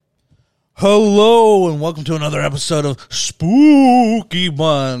Hello and welcome to another episode of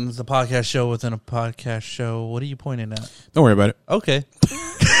Spooky-Bunz, the podcast show within a podcast show. What are you pointing at? Don't worry about it. Okay.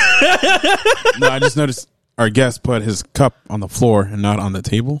 No, I just noticed our guest put his cup on the floor and not on the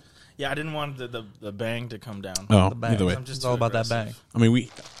table. Yeah, I didn't want the bang to come down. Oh, The bang. either way. I'm just It's all about that bang. I mean,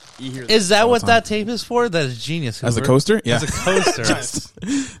 you hear Is that all what the time. that tape is for? That is genius. As a Hoover. coaster? Yeah. As a coaster. Nice.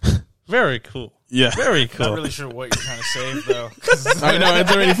 Very cool. Yeah. Very cool. Not really sure what you're trying to save though. I know, it's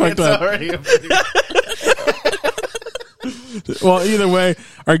already fucked It's up. already a pretty- Well, either way,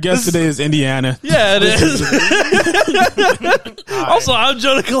 our guest today is Indiana. Yeah, it is. Also, I'm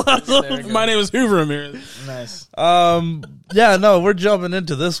Jonah There we Colasso. go. My name is Hoover Ramirez. Nice. Yeah, no, we're jumping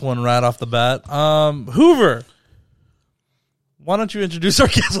into this one right off the bat. Hoover, why don't you introduce our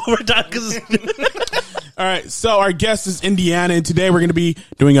guest one more time? Because All right, so our guest is Indiana, and today we're going to be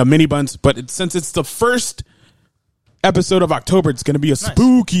doing a mini buns, but since it's the first episode of October, it's going to be a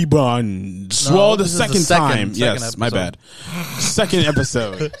Spooky-Bunz. No, Well, the this is the second second- time. second Yes, my episode. bad. Second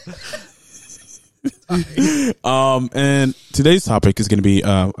episode. And today's topic is going to be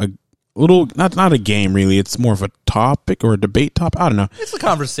a little, not a game really. It's more of a topic or a debate topic. I don't know. it's a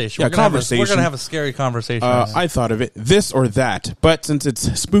conversation. Yeah, We're gonna have a- conversation. we're going to have a scary conversation. I thought of it, this or that. But since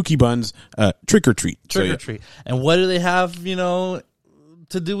it's Spooky-Bunz, trick or treat. Trick So, or yeah, treat. And what do they have,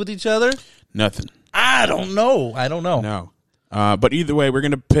 to do with each other? nothing. I don't know. No. But either way, we're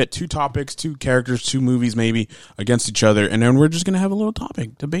going to pit two topics, two characters, two movies maybe against each other. And then we're just going to have a little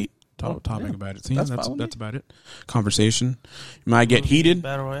debate about it. See, That's that's fine with me. about it. Conversation. You might get heated.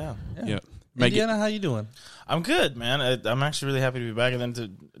 Battle Royale. Yeah. Might get, Indiana, how you doing? I'm good, man. I'm actually really happy to be back. And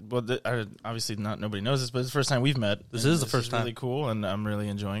then obviously not nobody knows this, but it's the first time we've met. This And is the first time. Really cool, and I'm really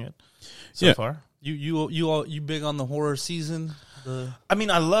enjoying it so Yeah. far. You big on the horror season? I mean,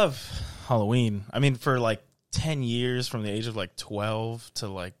 I love Halloween. I mean, for like 10 years, from the age of like 12 to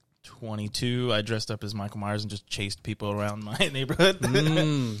like 22, I dressed up as Michael Myers and just chased people around my neighborhood.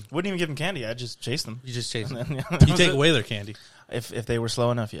 Wouldn't even give them candy. I just chased them. You just chase them. And then, You take away their candy. if they were slow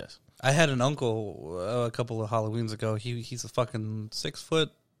enough, yes. I had an uncle a couple of Halloweens ago. He's a fucking 6'3",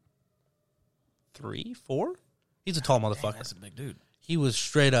 4. He's a tall motherfucker. That's a big dude. He was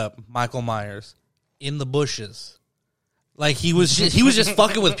straight up Michael Myers in the bushes. Like he was just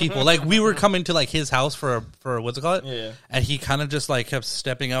fucking with people. Like we were coming to like his house for what's it called? Yeah. And he kind of just like kept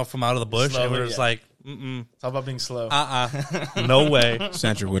stepping out from out of the bush, and we were just Slowly, like, It's all about being slow. no way.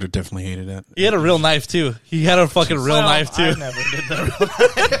 Sandra would have definitely hated that. He had a real knife too. He had a fucking real knife too. I never did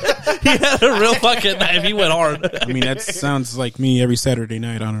that. He had a real fucking knife. He went hard. I mean, that sounds like me every Saturday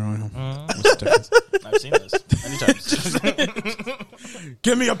night. I don't know. What's the difference? I've seen this many times.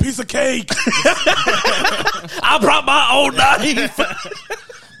 Give me a piece of cake. I brought my own knife.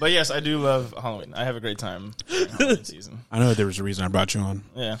 But yes, I do love Halloween. I have a great time during Halloween season. I know there was a reason I brought you on.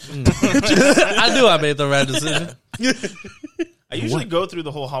 Yeah. I knew I made the right decision. I usually go through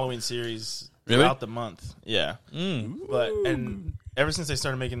the whole Halloween series Really? throughout the month. Yeah. And ever since they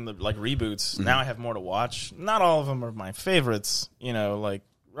started making the like reboots, now I have more to watch. Not all of them are my favorites. Like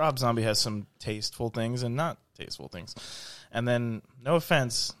Rob Zombie has some tasteful things and not tasteful things. And then, no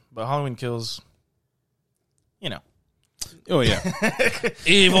offense, but Halloween Kills, Oh, yeah.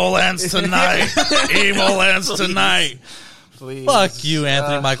 Evil ends tonight. Evil ends tonight. please. Fuck you,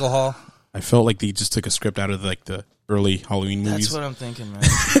 Anthony Michael Hall. I felt like they just took a script out of like the early Halloween movies. That's what I'm thinking, man.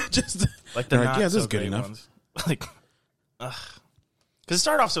 Just Like they're They're not yeah, this so is good great enough. ones. Like, because it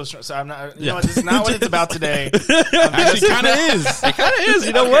started off so strong. So I'm not. You know what? This is not what it's about today. actually kind of is. It kind of is.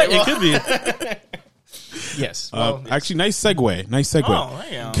 You know what? It could be. Yes. Well, Actually, nice segue. Nice segue. Oh,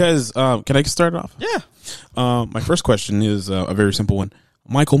 there you go. Because can I start off? Yeah. My first question is a very simple one: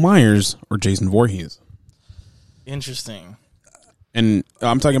 Michael Myers or Jason Voorhees? Interesting. And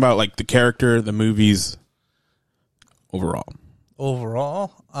I'm talking about like the character, the movies, overall.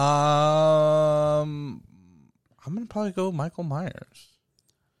 Overall, I'm gonna probably go Michael Myers.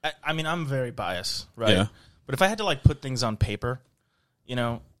 I mean, I'm very biased, right? Yeah. But if I had to like put things on paper,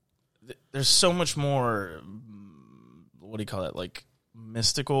 there's so much more. What do you call it? Like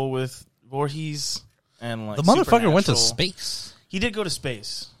mystical with Voorhees and like The motherfucker went to supernatural. space. He did go to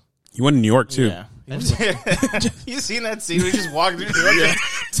space. He went to New York too. Yeah. You seen that scene where he just walked through New York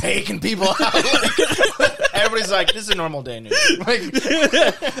taking people out? Like, everybody's like, this is a normal day in New York. Like,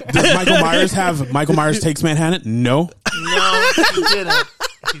 Does Michael Myers have Michael Myers Takes Manhattan? No. no, he didn't.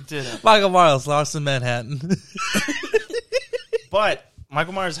 He didn't. Michael Myers lost in Manhattan. But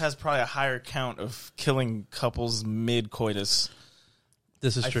Michael Myers has probably a higher count of killing couples mid-coitus,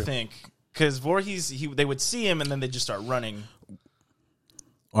 This is I true. think. Because Voorhees, they would see him and then they just start running.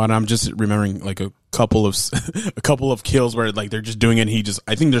 Well, and I'm just remembering like a couple of kills where like they're just doing it. And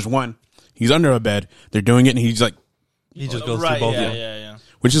I think there's one. He's under a bed. They're doing it, and he's like, He just goes through both of them. Yeah.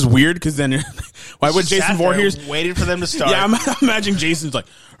 which is weird because then why would Jason Voorhees waiting for them to start? Yeah, I'm imagining Jason's like,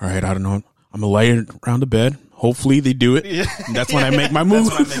 all right, I don't know, I'm gonna lay around the bed. Hopefully they do it. Yeah. That's when I make my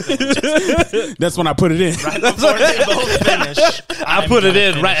move. That's when I put it in. Right before they both finish, I put it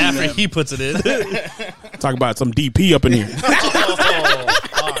in right after he puts it in. Talk about some DP up in here.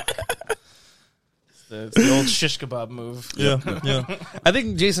 It's the old shish kebab move. Yeah. I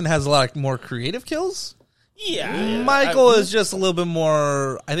think Jason has a lot more creative kills. Yeah. Michael is just a little bit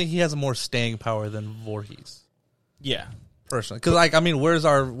more. I think he has a more staying power than Voorhees. Yeah. Personally, because where's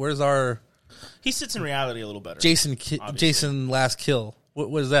our He sits in reality a little better. Jason last kill.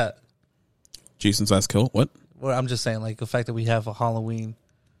 What is that? Jason's last kill. What? Well, I'm just saying, like the fact that we have a Halloween,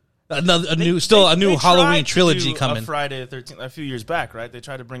 a new Halloween trilogy coming. Friday the 13th, a few years back, right? They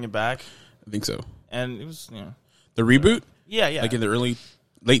tried to bring it back. I think so. And it was, the reboot. Yeah. Like in the late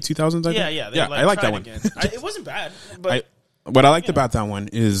 2000s. I think? Yeah. I like that one. It wasn't bad, but what I liked about that one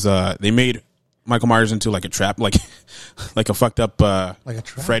is they made Michael Myers into like a trap, like a fucked up like a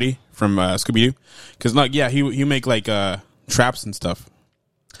trap? Freddy from Scooby Doo, because he make like traps and stuff.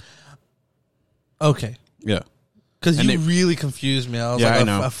 Okay, yeah, because you really confused me. I was like, I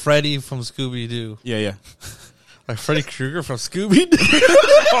know. A Freddy from Scooby Doo. Yeah. Like Freddy Krueger from Scooby Doo.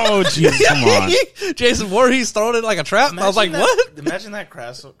 Oh, jeez, come on. Jason Voorhees thrown it like a trap. I was like, what? Imagine that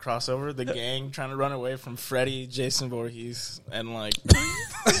crossover, the gang trying to run away from Freddy, Jason Voorhees, and like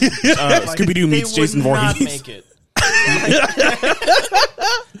Scooby Doo meets Jason Voorhees. They would not make it.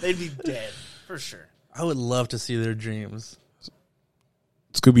 They'd be dead for sure. I would love to see their dreams.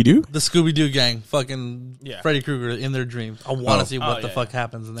 Scooby Doo? The Scooby Doo gang, fucking Freddy Krueger in their dreams. I want to see what the fuck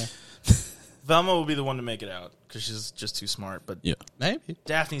happens in there. Velma will be the one to make it out because she's just too smart. But maybe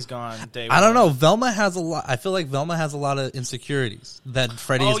Daphne's gone. I don't know. Velma has a lot. I feel like Velma has a lot of insecurities that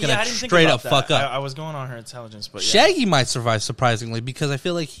Freddy is going to straight up fuck up. I was going on her intelligence, but Shaggy might survive surprisingly because I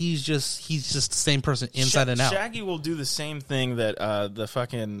feel like he's just the same person inside and out. Shaggy will do the same thing that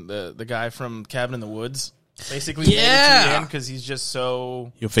the guy from Cabin in the Woods basically made it to the end because he's just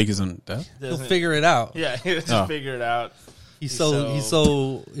so he'll fake his own death. He'll figure it out. Yeah, he'll just figure it out. He's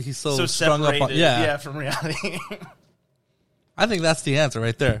so strung up on from reality. I think that's the answer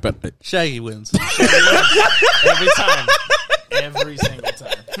right there. But Shaggy wins. Every time. Every single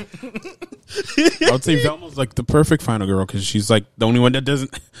time. I would say Velma's like the perfect final girl because she's like the only one that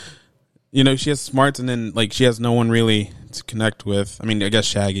doesn't she has smarts and then like she has no one really to connect with. I mean, I guess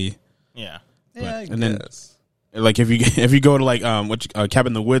Shaggy. Yeah. Then like if you go to like Cabin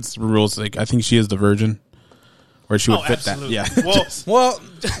in the Woods rules, like I think she is the virgin. Or she would fit absolutely. that. Yeah. Well,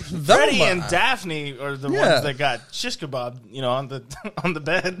 Freddy and Daphne are the ones that got shish kebab, on the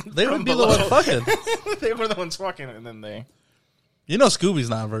bed. They would be the ones fucking. They were the ones fucking, and then they. Scooby's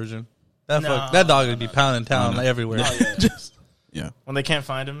not a virgin. That dog would be pounding town everywhere. Oh, yeah. When they can't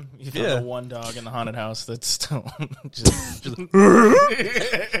find him, you find the one dog in the haunted house that's still just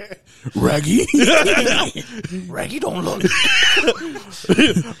Raggy. Raggy don't look.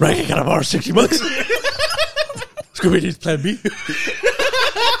 Raggy got to borrow $60. Scooby needs plan B.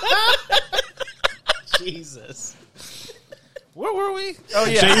 Jesus. Where were we? Oh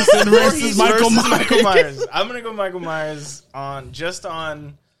yeah, Jason versus Michael Myers. I'm gonna go Michael Myers on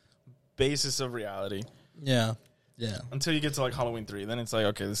basis of reality. Yeah. Until you get to like Halloween 3, then it's like,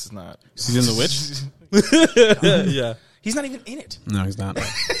 okay, this is not. He's in the Witch. Yeah. He's not even in it. No, he's not.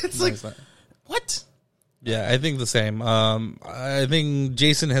 It's what? Yeah, I think the same. I think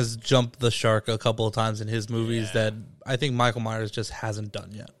Jason has jumped the shark a couple of times in his movies that I think Michael Myers just hasn't done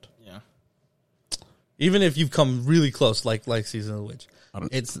yet. Yeah. Even if you've come really close, like Season of the Witch,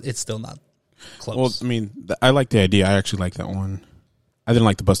 it's still not close. Well, I mean, I like the idea. I actually like that one. I didn't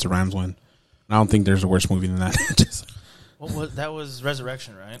like the Busta Rhymes one. I don't think there's a worse movie than that. That was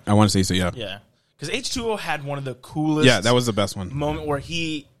Resurrection, right? I want to say so, yeah. Yeah. Because H2O had one of the coolest... Yeah, that was the best one. ...moment where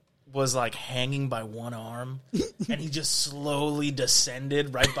he was like hanging by one arm and he just slowly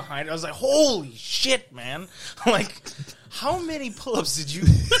descended right behind it. I was like, holy shit, man. Like, how many pull-ups did you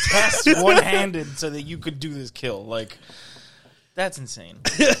test one-handed so that you could do this kill? Like, that's insane.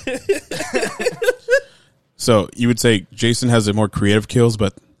 So, you would say Jason has the more creative kills,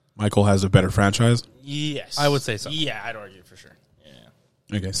 but Michael has a better franchise? Yes. I would say so. Yeah, I'd argue for sure.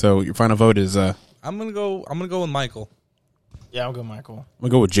 Yeah. Okay, so your final vote is... I'm gonna go with Michael. Yeah, I'll go Michael. I'm going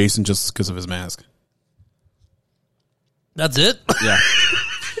to go with Jason just because of his mask. That's it? Yeah.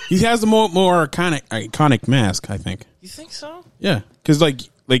 He has the more iconic mask, I think. You think so? Yeah. Because, like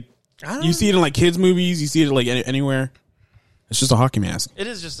you see it in, like, kids' movies. You see it, like, anywhere. It's just a hockey mask. It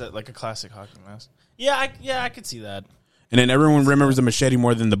is just like a classic hockey mask. Yeah, I could see that. And then everyone remembers the machete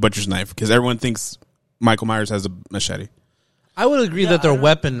more than the butcher's knife because everyone thinks Michael Myers has a machete. I would agree that their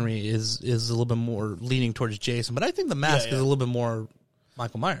weaponry is a little bit more leaning towards Jason, but I think the mask is a little bit more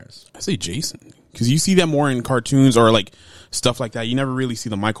Michael Myers. I say Jason because you see that more in cartoons or like stuff like that. You never really see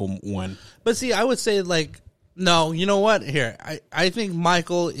the Michael one. But see, I would say like, no, you know what? Here, I think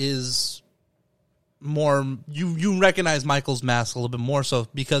Michael is more, you recognize Michael's mask a little bit more so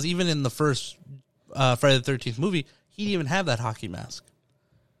because even in the first Friday the 13th movie, he didn't even have that hockey mask.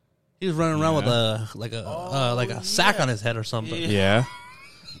 He was running around with a sack on his head or something. Yeah.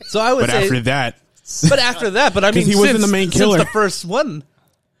 So I would say after that, but I mean, he wasn't the main killer. Since the first one,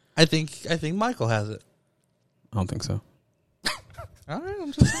 I think Michael has it. I don't think so. All right,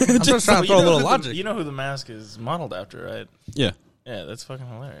 I'm just trying to throw a little logic. You know who the mask is modeled after, right? Yeah. Yeah, that's fucking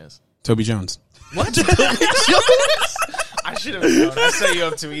hilarious. Toby Jones. What? I should have known. I set you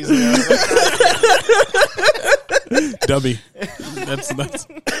up too easily. Dubby. That's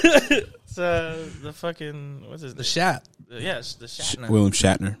It's the fucking what's his name? The Shat. Yes, the Shatner. William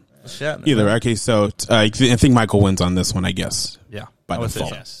Shatner. Shatner. Either. Okay, so I think Michael wins on this one, I guess. Yeah. By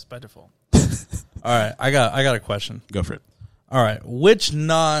default. Yes, by default. All right, I got a question. Go for it. All right, which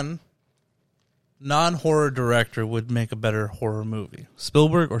non-horror director would make a better horror movie?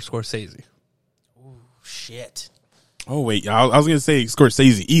 Spielberg or Scorsese? Ooh, shit. Oh, wait. I was going to say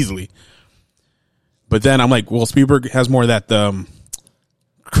Scorsese easily. But then I'm like, well, Spielberg has more of that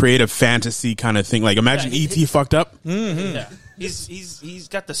creative fantasy kind of thing. Like, imagine E.T. fucked up. Mm-hmm. Yeah. He's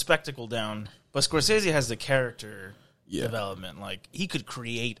got the spectacle down, but Scorsese has the character development. Like, he could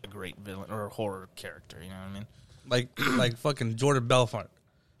create a great villain or a horror character, you know what I mean? Like fucking Jordan Belfort,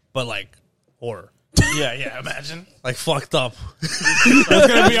 but like horror. Yeah, imagine. Like fucked up. That's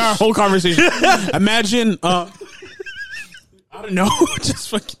going to be our whole conversation. Imagine, I don't know, just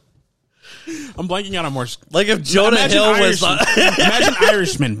fucking... I'm blanking out on more. Like if Jonah Hill was... imagine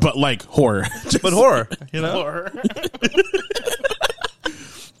Irishman, but like horror. But horror, you know? Horror.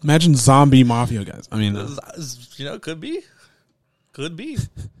 Imagine zombie mafia guys. I mean... you know, could be. Could be.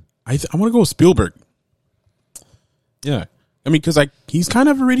 I want to go with Spielberg. Yeah. I mean, because he's kind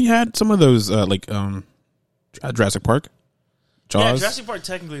of already had some of those, Jurassic Park. Jaws. Yeah, Jurassic Park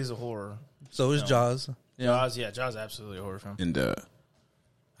technically is a horror. So is Jaws. Yeah. Jaws absolutely a horror film. And I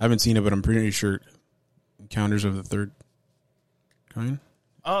haven't seen it, but I'm pretty sure Encounters of the Third Kind.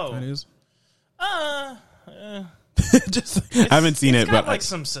 Oh. That is. I haven't seen it, got but like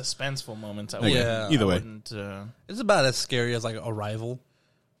some suspenseful moments. Either way. It's about as scary as like Arrival.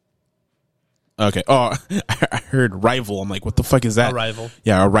 Okay. Oh, I heard Rival. I'm like, what the fuck is that? Arrival.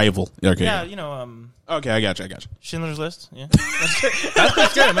 Yeah, Arrival. Okay. Yeah, you know. Okay, I got you. Schindler's List. Yeah. That's pretty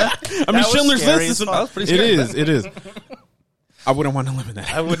scary, man. I mean, Schindler's List is That was pretty scary. It is. I wouldn't want to live in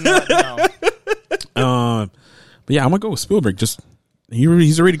that. I would not know. But yeah, I'm gonna go with Spielberg. Just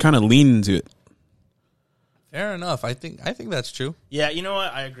he's already kind of leaning into it. Fair enough. I think that's true. Yeah, you know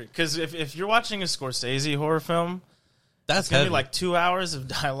what? I agree. Because if you're watching a Scorsese horror film, that's gonna be like 2 hours of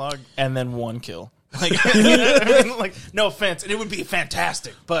dialogue and then one kill. Like, I mean, like, no offense, and it would be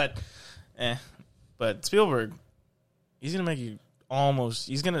fantastic, but Spielberg, he's gonna make you almost.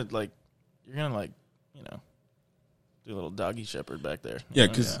 He's gonna like, you're gonna like, you know, do a little doggy shepherd back there. Yeah,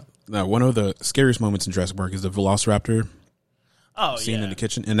 because one of the scariest moments in Jurassic Park is the Velociraptor scene in the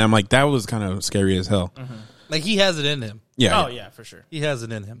kitchen, and I'm like, that was kind of scary as hell. Mm-hmm. Like he has it in him. Yeah. Oh yeah, for sure. He has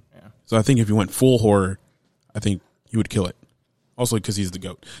it in him. Yeah. So I think if you went full horror, I think he would kill it. Also, because he's the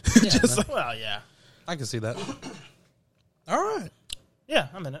goat. Yeah, well, yeah, I can see that. All right. Yeah,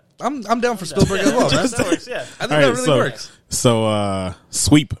 I'm in it. I'm down for Spielberg as well, man. That works. Yeah, I think that really works. So,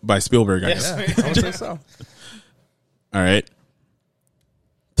 Sweep by Spielberg, I guess. Yeah, I would think so. All right.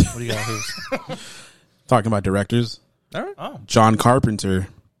 What do you got here? Talking about directors. All right. Oh, John Carpenter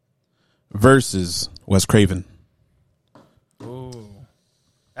versus Wes Craven. ooh,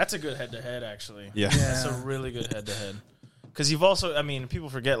 that's a good head-to-head, actually. Yeah. That's a really good head-to-head. Because you've also, I mean, people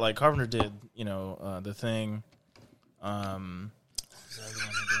forget, like, Carpenter did, you know, The Thing.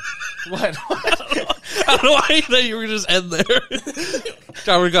 What? I don't know why you thought you were just end there.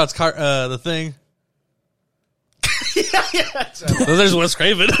 John Rigott's The Thing. yeah. So there's Wes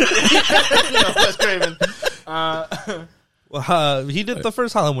Craven. Wes Craven. Well, he did the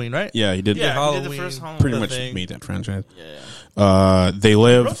first Halloween, right? Yeah, he did. Yeah, Halloween, he did the first Halloween. Pretty much Thing. made that franchise. Yeah. They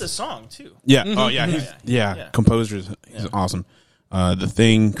Live. He wrote the song, too. Yeah. Mm-hmm. Oh, yeah. Yeah. Composer. He's awesome. The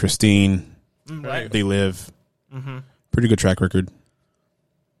Thing, Christine. Right. They Live. Mm-hmm. Pretty good track record.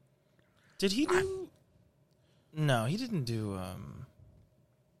 Did he do... No, he didn't do...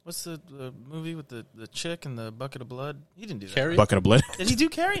 What's the movie with the chick and the bucket of blood? He didn't do that. Carrie? Bucket of Blood. Did he do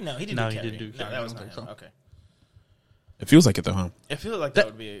Carrie? No, he didn't No, do he Carrie. didn't do No, Carrie. that was I not don't him. think so. Okay. It feels like it though, huh? I feel like that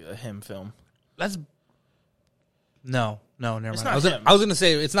would be a him film. That's no, never mind. not I was him. gonna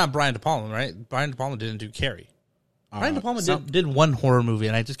say it's not Brian De Palma, right? Brian De Palma didn't do Carrie. Brian De Palma did one horror movie,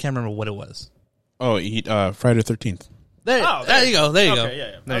 and I just can't remember what it was. Oh, he Friday the 13th. There you go. There you go. Yeah.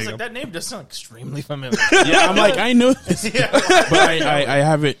 There I was you like, go. that name does sound extremely familiar. Yeah, I'm like, I know this, but I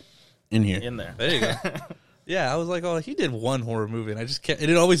have it in here. In there. There you go. Yeah, I was like, oh, he did one horror movie, and I just can't.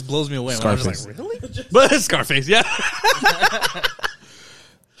 And it always blows me away. I was just like, really? But Scarface, yeah.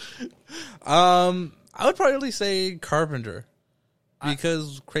 I would probably say Carpenter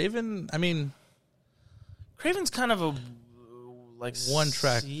because Craven. I mean, Craven's kind of a one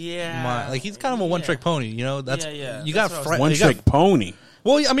track. Yeah, like he's kind of a one trick pony. You know, that's you got one trick pony.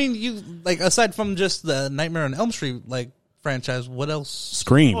 Well, I mean, you like aside from just the Nightmare on Elm Street like franchise, what else?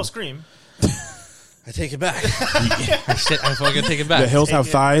 Scream. Well, Scream. I take it back. I fucking take it back. The Hills Have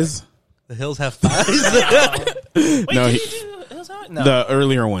Thighs. The Hills Have Thighs. Wait, No, did he do Hills Have? No. The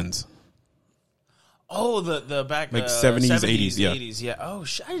earlier ones. Oh, the back Like 70s, 80s, yeah. 80s, yeah. Oh,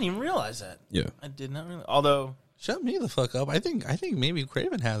 I didn't even realize that. Yeah. I did not realize. Although, Shut me the fuck up. I think maybe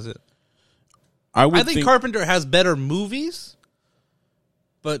Craven has it. I think Carpenter has better movies,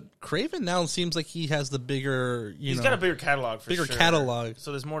 but Craven now seems like he has the bigger. he's got a bigger catalog. Bigger catalog. So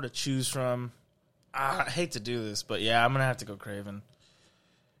there's more to choose from. I hate to do this, but yeah, I'm gonna have to go Craven.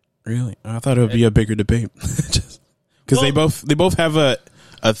 Really? I thought it would be a bigger debate, because they both have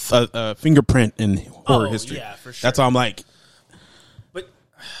a fingerprint in horror history. Yeah, for sure. That's all I'm like. But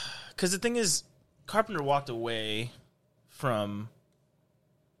because the thing is, Carpenter walked away from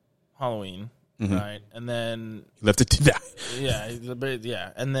Halloween, right? And then He left it to die.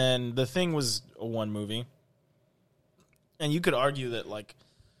 yeah. And then The Thing was a one movie, and you could argue that like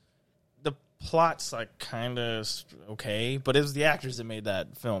the plot's like kind of okay, but it was the actors that made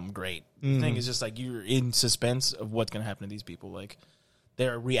that film great. The thing is just like you're in suspense of what's going to happen to these people. Like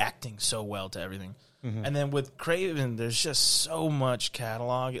they're reacting so well to everything. And then with Craven, there's just so much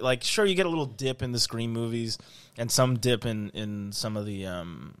catalog. Like, sure, you get a little dip in the Scream movies and some dip in some of the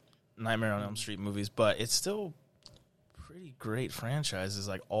Nightmare on Elm Street movies, but it's still pretty great franchises,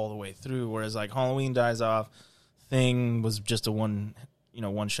 like, all the way through. Whereas, like, Halloween dies off, Thing was just a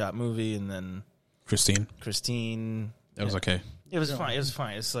one-shot movie, and then Christine. That was okay. It was fine. It was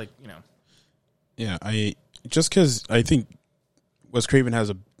fine. It's like, Yeah, just because I think Wes Craven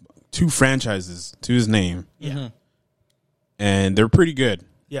has two franchises to his name. Yeah. And they're pretty good.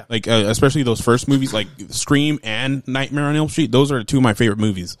 Yeah. Like, especially those first movies, like Scream and Nightmare on Elm Street. Those are two of my favorite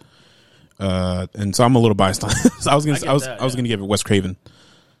movies. And so I'm a little biased on this. I was gonna give it Wes Craven.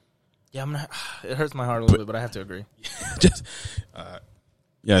 Yeah, it hurts my heart a little bit, but I have to agree. Just,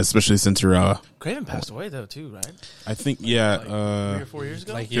 yeah, especially since you're, Craven passed away, though, too, right? I think, 3 or 4 years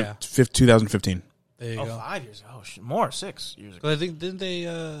ago? 2015. There you go. 5 years ago. Oh, more, 6 years ago. But I think didn't they?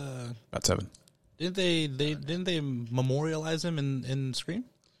 About 7. Didn't they memorialize him in Scream?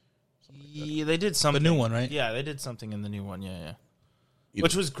 Yeah, they did something. The new one, right? Yeah, they did something in the new one. Yeah.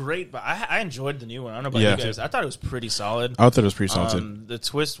 Which was great, but I enjoyed the new one. I don't know about Yeah. you guys. I thought it was pretty solid. I thought it was pretty solid too. The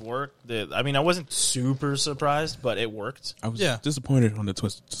twist worked. I mean, I wasn't super surprised, but it worked. I was disappointed on the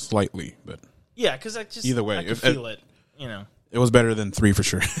twist slightly, but Yeah, because I just Either way, I could if- feel it. You know, it was better than 3 for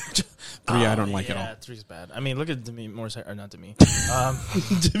sure. 3 I don't like at all. Yeah, 3's bad. I mean, look at Demi Moore's hair, or not Demi.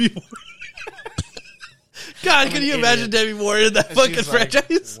 Demi Moore. God, can you imagine Demi Moore in that fucking She's like,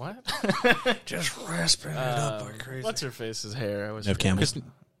 franchise? what? Just rasping it up like crazy. What's her face's hair? I was Nev Campbell.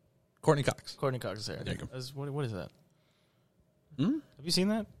 Courtney Cox. Courtney Cox's hair. There you go. What is that? Have you seen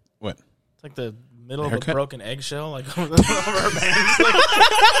that? What? It's like the middle of Haircut? a broken eggshell, like over her bangs.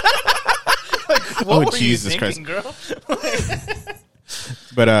 Like, what were Jesus you thinking, girl?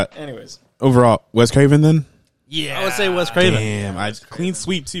 But Anyways, overall, Wes Craven then? yeah, I would say Wes Craven. Damn, I clean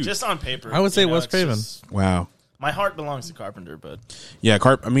sweep too. Just on paper, I would say Wes it's Craven. just- Wow. my heart belongs to Carpenter, but Yeah,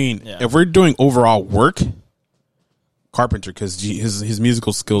 I mean, Yeah. if we're doing overall work, Carpenter, because his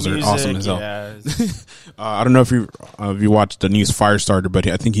musical skills are awesome as hell. Yeah, I don't know if you watched the news Firestarter, but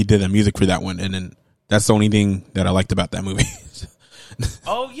I think he did the music for that one, and then that's the only thing that I liked about that movie.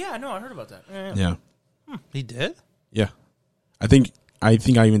 oh yeah, no, I heard about that. Yeah. Yeah, He did? yeah. I think I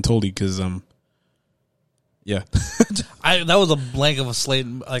even told you because yeah. That was a blank of a slate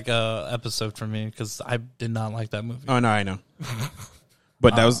like episode for me because I did not like that movie. Oh no, I know.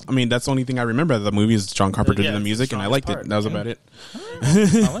 But that's the only thing I remember of the movie is John Carpenter did the it's the music, and I liked strongest it. That was part. about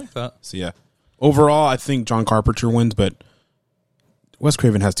it. I like that. So yeah, overall, I think John Carpenter wins, but Wes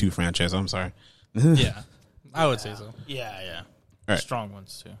Craven has 2 franchises. I'm sorry. Yeah, I would say so. Yeah. All right. Strong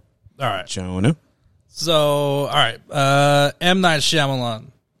ones too. All right. Jonah. So, all right. M. Night Shyamalan.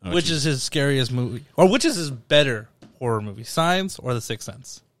 Which is his scariest movie? Or which is his better horror movie? Signs or The Sixth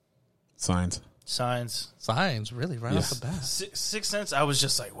Sense? Signs. Signs, really, right off the bat. Sixth Sense, I was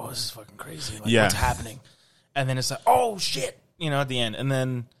just like, whoa, this is fucking crazy. Like, Yeah. what's happening? And then it's like, oh, shit, at the end. And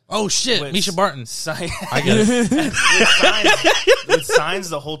then... Oh, shit, with Misha Barton. I get it. with signs,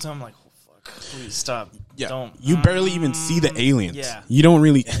 the whole time, I'm like, oh, fuck, please stop. Yeah. Don't. You barely even see the aliens. Yeah. You don't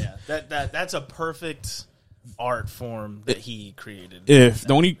really... Yeah. That's a perfect art form that he created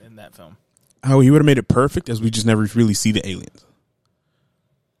in that film. How he would have made it perfect is we just never really see the aliens.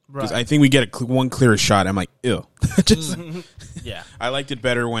 Because I think we get one clearer shot. I'm like, ew. Just, yeah. I liked it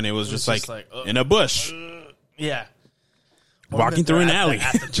better when it was just like in a bush. Yeah. Walking through an alley.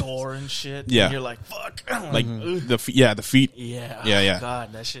 At the door and shit. Yeah. And you're like, fuck. Like the feet. Yeah. Yeah.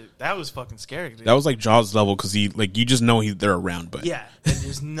 God, that was fucking scary, dude. That was like Jaws level because you just know they're around. But yeah.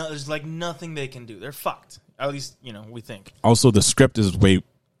 And there's like nothing they can do. They're fucked. At least, we think. Also, the script is way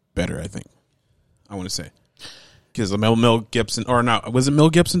better, I think. I want to say. Because Mel Gibson, or not, was it Mel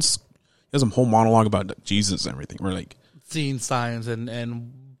Gibson's? He has a whole monologue about Jesus and everything. We're like seeing signs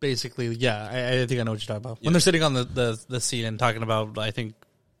and basically, yeah, I think I know what you're talking about. When they're sitting on the scene and talking about, I think,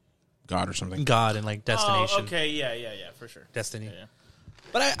 God or something. God and like destination. Oh, okay, yeah, for sure. Destiny. Yeah.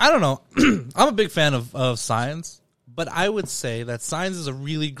 But I don't know. I'm a big fan of Signs, but I would say that Signs is a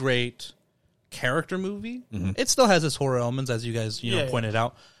really great character movie. Mm-hmm. It still has its horror elements, as you guys pointed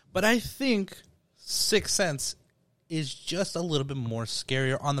out. But I think Sixth Sense is just a little bit more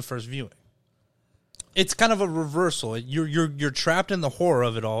scarier on the first viewing. It's kind of a reversal. You're trapped in the horror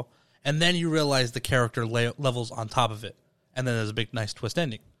of it all, and then you realize the character levels on top of it, and then there's a big nice twist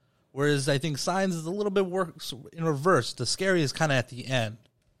ending. Whereas I think Signs is a little bit works in reverse. The scary is kind of at the end,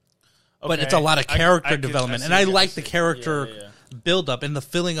 but it's a lot of character development, and I like the character build up and the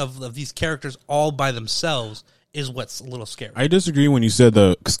feeling of these characters all by themselves is what's a little scary. I disagree when you said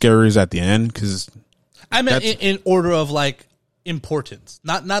the scary is at the end because I meant in order of like importance,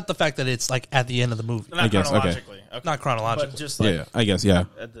 not the fact that it's like at the end of the movie. Not I guess chronologically. Okay. Not chronologically, but just like yeah, I guess yeah.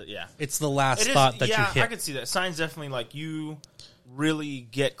 It's the last thought that you hit. Yeah, I could see that. Signs definitely like you really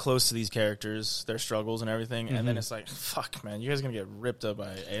get close to these characters, their struggles and everything, and then it's like, fuck, man, you guys are gonna get ripped up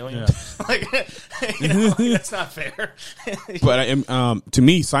by aliens. Like, that's not fair. But to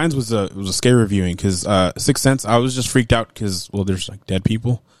me, Signs was a scary viewing because Sixth Sense, I was just freaked out because there's like dead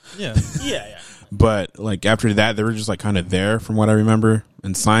people. Yeah. But like after that, they were just like kind of there from what I remember.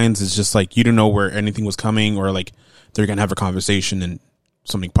 And Signs is just like you don't know where anything was coming or like they're gonna have a conversation and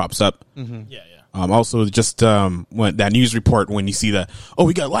something pops up. Mm-hmm. Yeah. Also, just when that news report when you see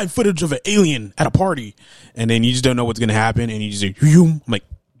we got live footage of an alien at a party, and then you just don't know what's gonna happen, and you just say, I'm like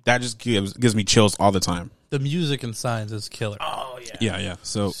that just gives me chills all the time. The music in Signs is killer. Oh yeah. Yeah.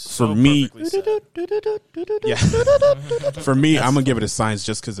 So for me, for me, I'm gonna give it a Signs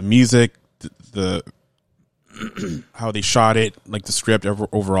just because the music, the how they shot it, like the script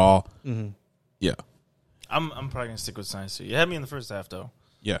overall. Mm-hmm. Yeah. I'm probably gonna stick with Signs too. You had me in the first half though.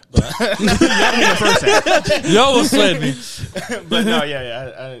 Yeah. You had me in the first half. You almost swayed me. But no,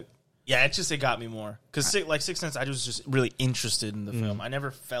 it got me more because Sixth Sense, I was just really interested in the film. I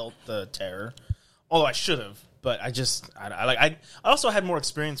never felt the terror, although I should have. But I also had more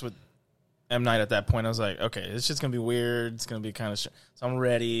experience with M. Night at that point. I was like, okay, it's just gonna be weird. It's gonna be kind of so I'm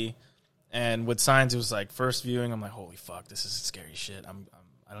ready. And with Signs, it was like first viewing. I'm like, holy fuck, this is scary shit.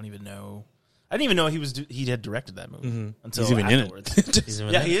 I don't even know. I didn't even know he had directed that movie until he's even afterwards. in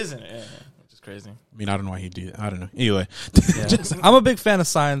it. He is in it. Yeah, which is crazy. I mean, I don't know why he'd do it. I don't know. Anyway, I'm a big fan of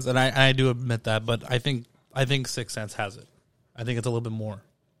Signs, and I do admit that. But I think Sixth Sense has it. I think it's a little bit more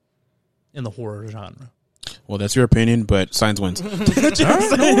in the horror genre. Well, that's your opinion, but Signs wins. No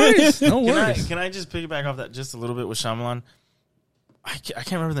worries. No worries. Can I just piggyback off that just a little bit with Shyamalan? I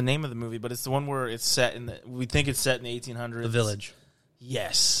can't remember the name of the movie, but it's the one where it's set we think it's set in the 1800s. The Village.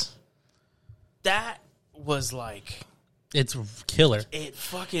 Yes. That was like... It's killer. It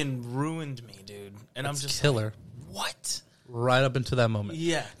fucking ruined me, dude. And I'm just killer. Like, what? Right up into that moment.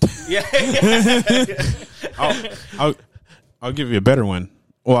 Yeah. I'll give you a better one.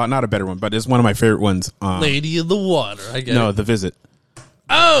 Well, not a better one, but it's one of my favorite ones. Lady of the Water. I get it. The Visit.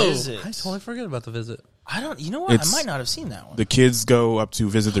 Oh! Visit. I totally forget about The Visit. You know what? I might not have seen that one. The kids go up to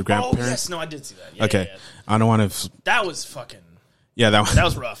visit their Oh, grandparents. yes. No, I did see that. Yeah, okay. yeah. I don't want to... That was fucking... Yeah, that one. That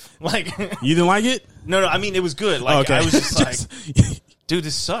was rough. Like... You didn't like it? No, I mean, it was good. Like, okay. I was just like... Dude,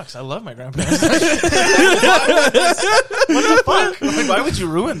 this sucks. I love my grandparents. What the fuck? Like, why would you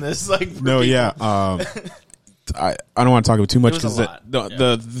ruin this? Like, no, people? yeah. I don't want to talk about too much because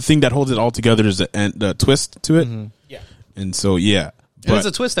the thing that holds it all together is the twist to it. Mm-hmm. Yeah. And so, yeah. And it's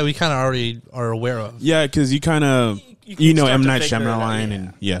a twist that we kind of already are aware of. Yeah, because you kind of, M. Night Shyamalan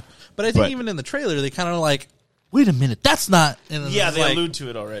and yeah. But I think even in the trailer, they kind of like wait a minute, that's not. And Yeah, it's they like, allude to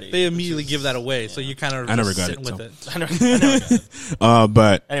it already. They immediately give that away, so you kind of I never got sitting it, with so. it. I never got it.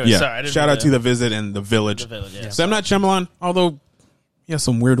 But Anyway, yeah, sorry, I didn't shout mean out to- to The Visit and The Village. The Village, yeah. So M. Night Shyamalan, although he has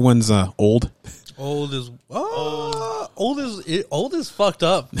some weird ones. Old is fucked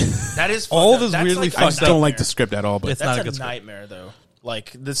up. That is fucked Old up. is That's weirdly like a I fucked just up. don't like the script at all. But It's not a That's good a script. nightmare, though.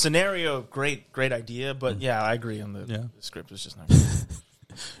 Like, the scenario, great idea, but yeah, I agree on the script is just not good.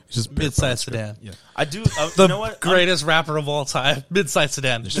 it's just Mid-sized sedan. Yeah. I do, The you know what? greatest rapper of all time, mid-sized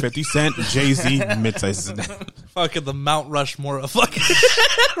sedan. There's 50 Cent, Jay-Z, midsize sedan. Fucking the Mount Rushmore of fucking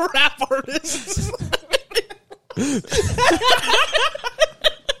rap artists.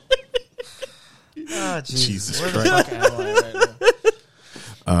 Jesus Where the Christ. fuck am I right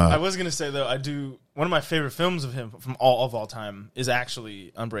now? I was gonna say though, I do one of my favorite films of him from all time is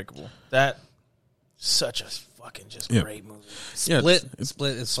actually Unbreakable. That such a fucking just great movie. Split is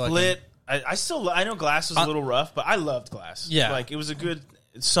fucking... Split. I know Glass was a little rough, but I loved Glass. Yeah. Like it was a good,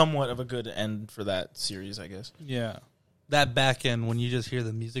 somewhat of a good end for that series, I guess. Yeah. That back end when you just hear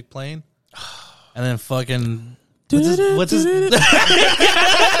the music playing and then fucking what's his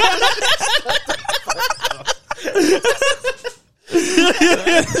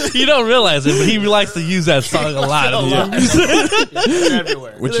you don't realize it, but he likes to use that song a lot. It's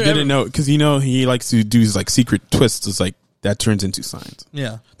everywhere. Which you didn't know, because he likes to do his like secret twists. It's like that turns into signs.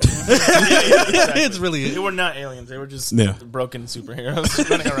 Yeah. It's really... They were not aliens. They were just Yeah. broken superheroes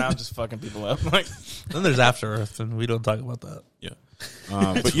running around just fucking people up. Like, Then there's After Earth, and we don't talk about that. Yeah.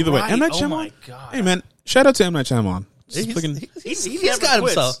 But either way, right. M. Night Oh Shyamalan. my God. Hey man, shout out to M. Night Shyamalan. Just He's, fucking- he's got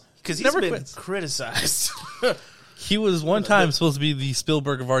himself. because he's Never been quits. criticized. He was one time supposed to be the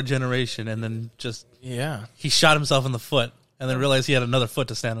Spielberg of our generation, and then just Yeah. he shot himself in the foot, and then realized he had another foot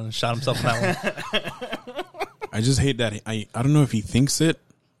to stand on and shot himself in that one. I just hate that. I don't know if he thinks it,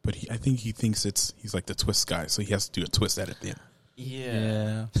 but I think he thinks he's like the twist guy, so he has to do a twist at the end.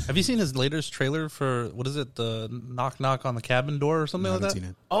 Yeah. Have you seen his latest trailer for, what is it, the Knock Knock on the Cabin Door or something I like haven't that? seen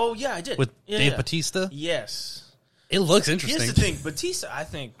it. Oh, yeah, I did. With Yeah, Dave yeah. Bautista? Yes. It looks interesting. Here's the thing. Batista, I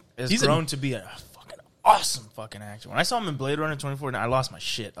think, has He's grown to be a fucking awesome fucking actor. When I saw him in Blade Runner 2049, I lost my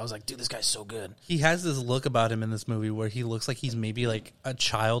shit. I was like, dude, this guy's so good. He has this look about him in this movie where he looks like he's maybe like a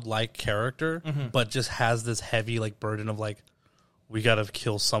childlike character, but just has this heavy like burden of like, we gotta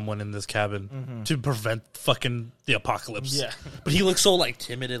kill someone in this cabin to prevent fucking the apocalypse. Yeah. But he looks so like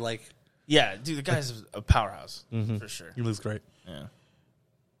timid and like, Yeah, dude, the guy's a powerhouse for sure. he looks great. Yeah.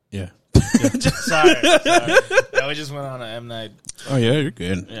 Yeah. Sorry. Yeah, we just went on a M Night. Oh yeah, you're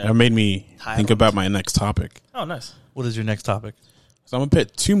good. Yeah. That made me Highlights. think about my next topic. Oh, nice. What is your next topic? So I'm gonna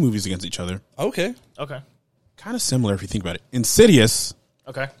pit two movies against each other. Okay. Okay. Kind of similar if you think about it. Insidious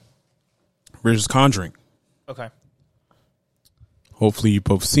Okay. versus Conjuring. Okay. Hopefully you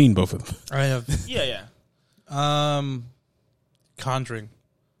both seen both of them. I have Yeah, yeah. Conjuring.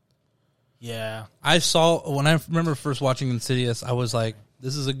 Yeah. I saw when I remember first watching Insidious, I was like,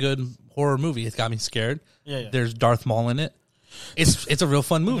 this is a good horror movie. It's got me scared. Yeah, yeah. There's Darth Maul in it. It's a real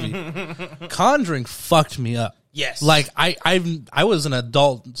fun movie. Conjuring fucked me up. Yes. Like I was an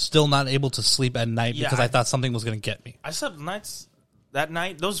adult still not able to sleep at night Yeah, because I thought something was going to get me. I slept that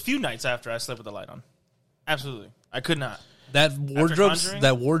night, those few nights after I slept with the light on. Absolutely. I could not. That wardrobe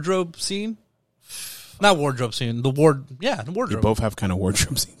scene? Not wardrobe scene. The They wardrobe. both have kind of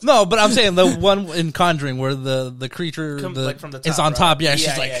wardrobe scenes. No, but I'm saying the one in Conjuring where the creature Like from the top, is on right? top. Yeah, Yeah,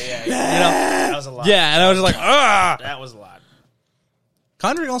 she's like, yeah. you know, That was a lot. yeah, and I was just like, ah. That was a lot.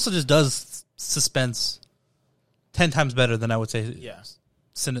 Conjuring also just does suspense 10 times better than I would say. Yeah.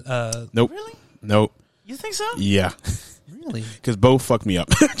 Nope. Really? Nope. You think so? Yeah. Really? Because both fucked me up.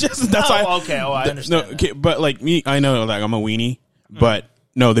 Just that's why. Okay. Oh, I understand. No, okay, but like me, I know like I'm a weenie, but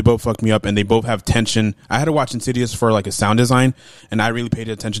no, they both fucked me up, and they both have tension. I had to watch Insidious for like a sound design, and I really paid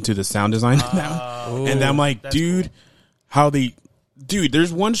attention to the sound design. And I'm like, dude,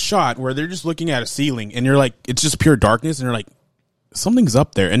 there's one shot where they're just looking at a ceiling, and you're like, it's just pure darkness, and you're like, something's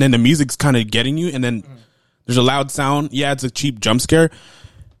up there, and then the music's kind of getting you, and then there's a loud sound. Yeah, it's a cheap jump scare,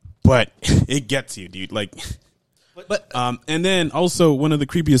 but it gets you, dude. Like. But And then also one of the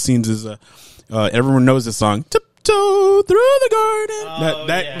creepiest scenes is everyone knows the song "Tiptoe Through the Garden."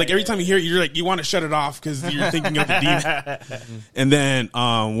 Like every time you hear it, you're like you want to shut it off because you're thinking of the demon. And then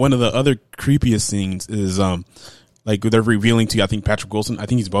one of the other creepiest scenes is like they're revealing to I think Patrick Wilson. I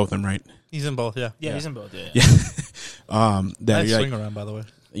think he's both of them, right? he's in both, yeah. Yeah, he's in both. Yeah. That Nice you're swing like, around, by the way.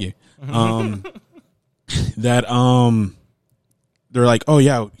 yeah. That they're like, oh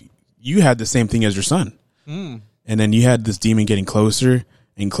yeah, you had the same thing as your son. And then you had this demon getting closer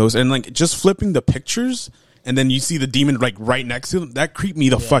and closer, and like just flipping the pictures, and then you see the demon like right next to them. That creeped me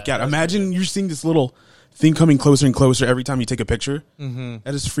the fuck out. Imagine you're seeing this little thing coming closer and closer every time you take a picture.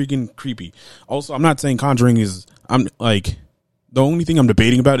 That is freaking creepy. Also, I'm not saying Conjuring is. I'm like the only thing I'm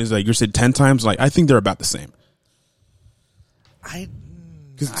debating about is like you said 10 times. Like I think they're about the same.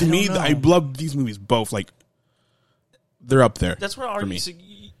 Because to me, I love these movies both. Like they're up there. That's where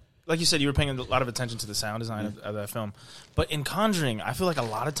like you said, you were paying a lot of attention to the sound design of that film. But in Conjuring, I feel like a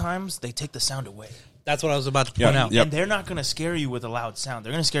lot of times they take the sound away. That's what I was about to point out. And they're not going to scare you with a loud sound.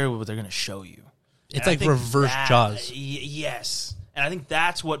 They're going to scare you with what they're going to show you. It's like reverse Jaws. Yes. And I think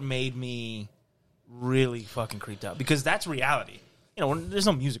that's what made me really fucking creeped out. Because that's reality. You know, when there's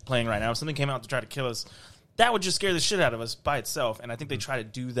no music playing right now. If something came out to try to kill us, that would just scare the shit out of us by itself. And I think they try to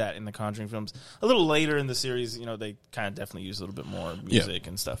do that in the Conjuring films. A little later in the series, you know, they kind of definitely use a little bit more music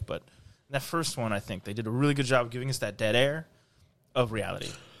and stuff. But that first one, I think they did a really good job of giving us that dead air of reality.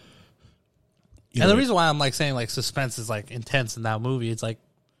 And the reason why I'm like saying like suspense is like intense in that movie, it's like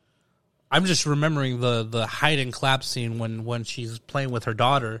I'm just remembering the hide and clap scene when she's playing with her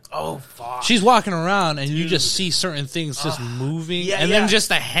daughter. Oh fuck! She's walking around and you just see certain things just moving, then just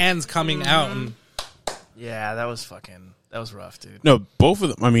the hands coming out. And yeah, that was rough, dude. No, both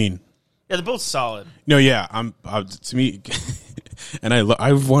of them. I mean, yeah, they're both solid. No, yeah, to me, and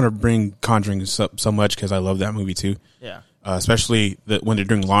I want to bring Conjuring so much because I love that movie too. Yeah, especially when they're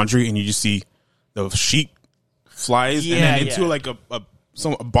doing laundry and you just see the sheet flies and then into like a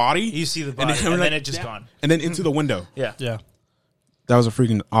body. You see the body and then it just gone. And then into the window. Yeah. That was a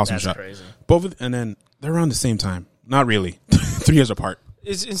freaking awesome That's shot. Crazy. And then they're around the same time. Not really. 3 years apart.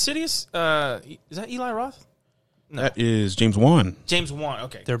 Is Insidious, is that Eli Roth? No. That is James Wan. James Wan,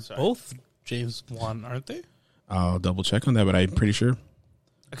 okay. They're both James Wan, aren't they? I'll double check on that, but I'm pretty sure.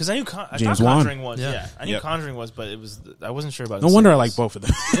 Because I knew James Wan. Conjuring was. Yeah. I knew Conjuring was, but I wasn't sure about. No wonder I like both of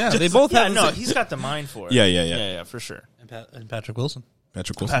them. Yeah, they both have. No, he's got the mind for it. Yeah, for sure. And Patrick Wilson.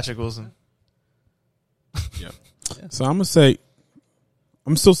 Patrick Wilson. Yeah. So I'm gonna say,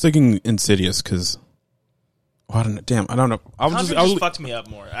 I'm still sticking Insidious because. I don't know. Conjuring just fucked me up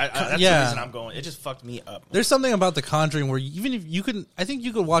more. That's the reason I'm going. It just fucked me up more. There's something about The Conjuring where even if you could, I think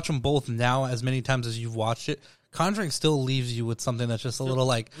you could watch them both now as many times as you've watched it. Conjuring still leaves you with something that's just a little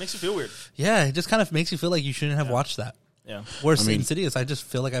like makes you feel weird. Yeah, it just kind of makes you feel like you shouldn't have watched that. Yeah. Whereas Insidious, I just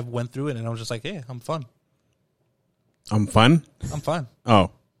feel like I went through it and I was just like, hey, I'm fun. I'm fun.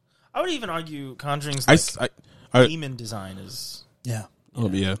 Oh, I would even argue Conjuring's demon design is yeah.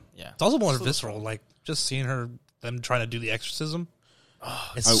 It's also more visceral. Like just seeing them trying to do the exorcism.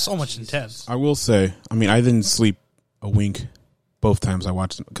 It's so much intense. I will say, I mean, I didn't sleep a wink both times I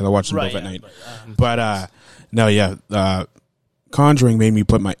watched them because I watched them both at night. But Conjuring made me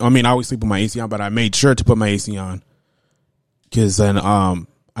put I always sleep with my AC on, but I made sure to put my AC on because then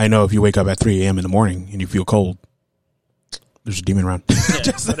I know if you wake up at 3 a.m. in the morning and you feel cold, there's a demon around.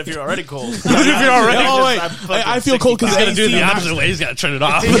 Yeah, but if you're already cold, I feel cold because he's gonna do it the opposite way. He's gonna turn it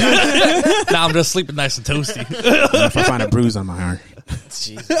off. Now I'm just sleeping nice and toasty. If I find a bruise on my arm,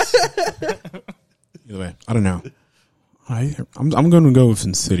 Jesus. Either way, I don't know. I'm going to go with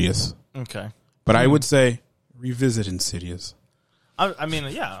Insidious. Okay, but I would say revisit Insidious. I mean,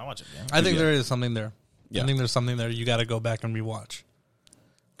 yeah, I'll watch it again. I think there is something there. Yeah. I think there's something there. You got to go back and rewatch.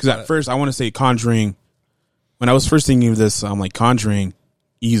 Because at first, I want to say Conjuring. When I was first thinking of this, I'm like Conjuring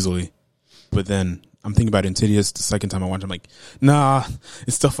easily, but then I'm thinking about Insidious. The second time I watched it, I'm like, nah,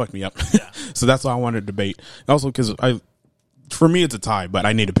 it still fucked me up. Yeah. So that's why I wanted to debate. Also, because for me, it's a tie, but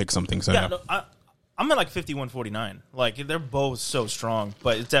I need to pick something. So no, I'm at like 51-49. Like they're both so strong,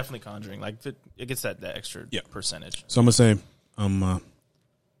 but it's definitely Conjuring. Like it gets that extra percentage. So I'm gonna say,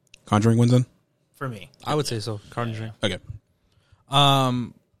 Conjuring wins then. For me, I would say so. Conjuring. Okay.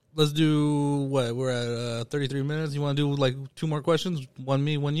 Let's do what? We're at 33 minutes. You want to do like 2 more questions? One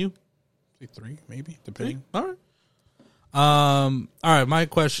me, one you. 3 maybe, depending. All right. All right. My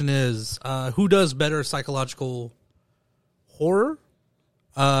question is, who does better psychological horror,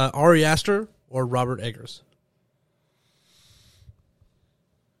 Ari Aster or Robert Eggers?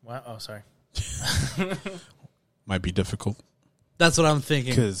 Wow. Oh, sorry. Might be difficult. That's what I'm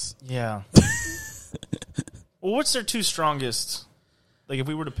thinking. Yeah. Well, what's their 2 strongest? Like, if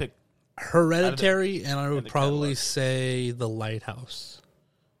we were to pick Hereditary, and I would probably say The Lighthouse.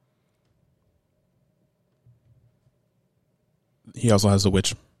 He also has The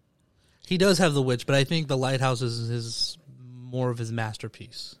Witch. He does have The Witch, but I think The Lighthouse is more of his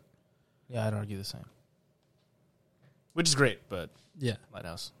masterpiece. Yeah, I'd argue the same. Which is great, but yeah,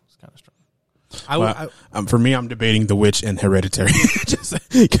 Lighthouse is kind of strong. For me, I'm debating The Witch and Hereditary,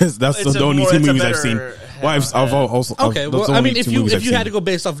 because that's the only 2 movies I've seen. I've also okay. Well, I mean, if you had to go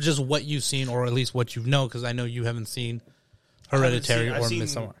based off just what you've seen, or at least what you know, because I know you haven't seen Hereditary or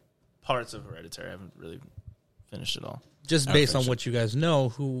Midsommar. parts of Hereditary. I haven't really finished it all. Just based on what you guys know,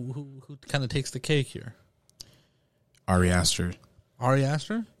 who kind of takes the cake here? Ari Aster. Ari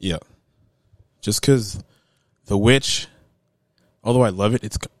Aster? Yeah. Just because The Witch, although I love it,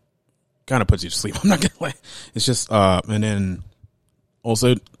 it's kind of puts you to sleep. I'm not gonna lie. It's just and then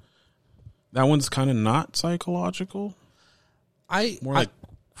also that one's kind of not psychological. More like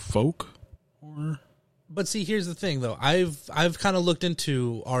folk. But see, here's the thing, though. I've kind of looked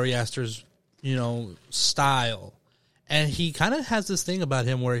into Ari Aster's, style, and he kind of has this thing about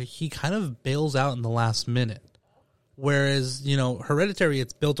him where he kind of bails out in the last minute. Whereas, Hereditary,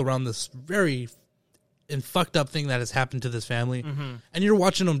 it's built around this very and fucked up thing that has happened to this family, and you're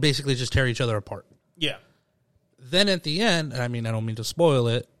watching them basically just tear each other apart. Yeah. Then at the end, I mean, I don't mean to spoil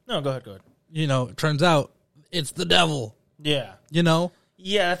it. No, go ahead. It turns out it's the devil. Yeah.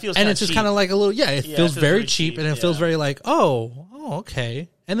 Yeah, it feels and it's just kind of like a little, it feels very cheap, cheap, and it feels very like, oh, okay.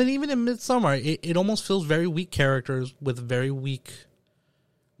 And then even in Midsommar, it almost feels very weak characters with very weak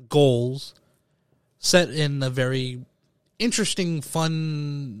goals set in a very interesting,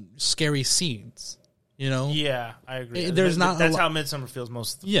 fun, scary scenes, Yeah, I agree. There's not That's how Midsommar feels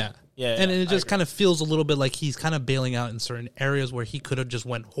most of the time. Yeah. And it just kind of feels a little bit like he's kind of bailing out in certain areas where he could have just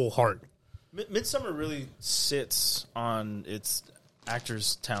went whole hard. Midsommar really sits on its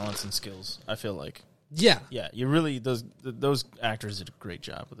actors' talents and skills, I feel like. Yeah. Yeah, you really, those actors did a great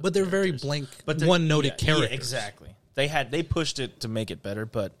job with it. But they're very blank, one-noted characters. Yeah, exactly. They pushed it to make it better,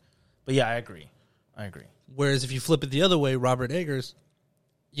 but yeah, I agree. Whereas if you flip it the other way, Robert Eggers,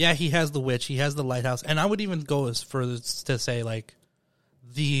 he has the witch, he has the lighthouse, and I would even go as further to say, like,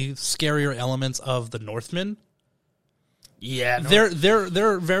 the scarier elements of the Northmen. Yeah,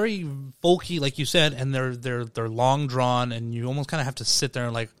 they're very folky, like you said, and they're long drawn, and you almost kind of have to sit there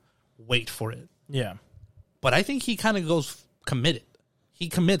and like wait for it. Yeah, but I think he kind of goes committed. He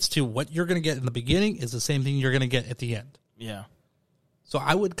commits to what you're going to get in the beginning is the same thing you're going to get at the end. Yeah. So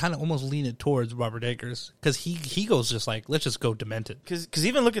I would kind of almost lean it towards Robert Eggers because he goes just like, let's just go demented. Because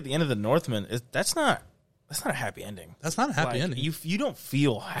even look at the end of the Northman, that's not a happy ending. That's not a happy ending. You don't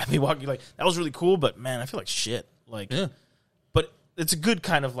feel happy walking. Like, that was really cool, but man, I feel like shit. Like, yeah. But it's a good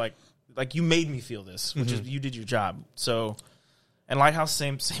kind of like you made me feel this, which is you did your job. So, and Lighthouse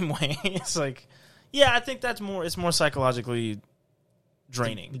same way. It's like, I think it's more psychologically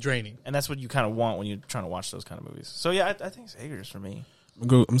draining, and that's what you kind of want when you're trying to watch those kind of movies. So I think it's Eggers for me.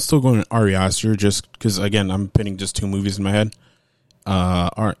 I'm still going to Ari Aster just because, again, I'm pitting just two movies in my head.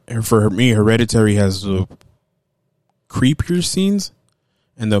 For me, Hereditary has the creepier scenes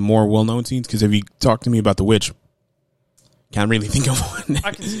and the more well-known scenes. Because if you talk to me about The Witch, can't really think of one.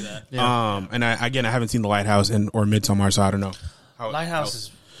 I can see that. Yeah. And I haven't seen The Lighthouse or Midsommar, so I don't know. Lighthouse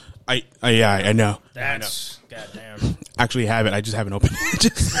is. I know. That's goddamn. Actually, have it. I just haven't opened it.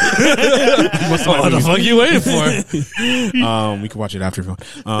 What the fuck are you waiting for? We can watch it after if you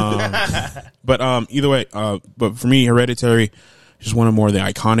want. But either way, but for me, Hereditary, just one of more of the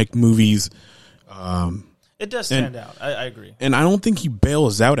iconic movies. It does stand out. I agree. And I don't think he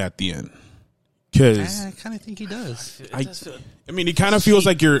bails out at the end. Because I kind of think he does. I mean, it kind of feels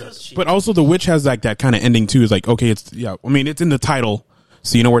like you're, but also The Witch has like that kind of ending too. Is like, okay, it's it's in the title,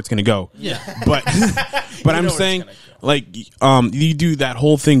 so you know where it's gonna go. Yeah, but I'm saying, like, you do that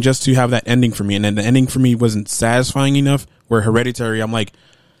whole thing just to have that ending for me, and then the ending for me wasn't satisfying enough. Where Hereditary, I'm like,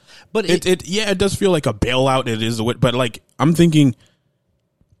 but it does feel like a bailout. It is a witch, but like I'm thinking.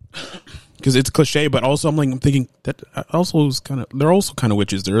 Because it's cliche, but also I'm thinking that also is kind of, they're also kind of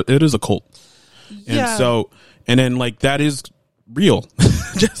witches. It is a cult. And and then like that is real.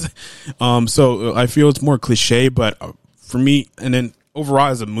 So I feel it's more cliche, but for me, and then overall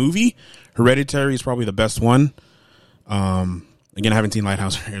as a movie, Hereditary is probably the best one. Again, I haven't seen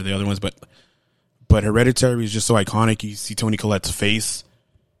Lighthouse or the other ones, but Hereditary is just so iconic. You see Toni Collette's face,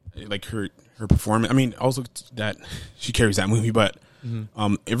 like her performance. I mean, also that she carries that movie, but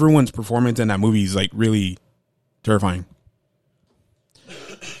everyone's performance in that movie is like really terrifying.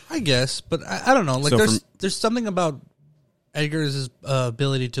 I guess, but I don't know. Like, so there's something about Eggers'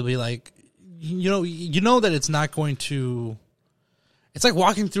 ability to be like, you know that it's not going to. It's like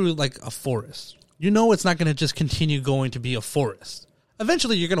walking through like a forest. You know, it's not going to just continue going to be a forest.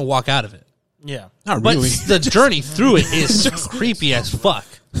 Eventually, you're going to walk out of it. Yeah, not really. But the journey through it is creepy as fuck.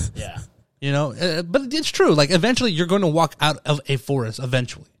 Yeah, but it's true. Like, eventually, you're going to walk out of a forest.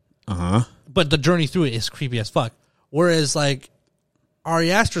 Eventually, But the journey through it is creepy as fuck. Whereas, like,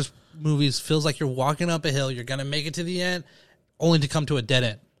 Ari Aster's movies feels like you're walking up a hill, you're going to make it to the end, only to come to a dead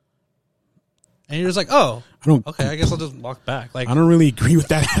end. and you're just like, oh, I don't. okay, I guess I'll just walk back. Like, I don't really agree with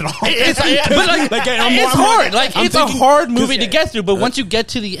that at all. it's hard. Like, it's a hard movie to get through, but once you get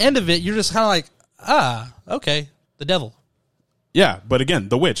to the end of it, you're just kind of like, okay, the devil. Yeah, but again,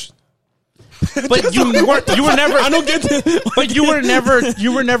 the witch. But you were never. I don't get to. But you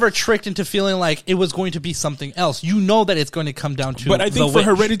were never tricked into feeling like it was going to be something else. You know that it's going to come down to. But I think for witch.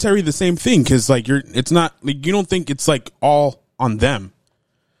 Hereditary, the same thing, because like it's not like you don't think it's like all on them.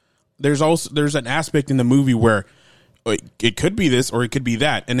 There's an aspect in the movie where it could be this or it could be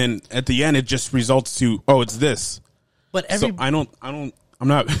that, and then at the end it just results to it's this. But I'm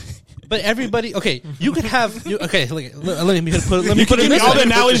not. But everybody, okay, you could have, let me put it Give this me all way. the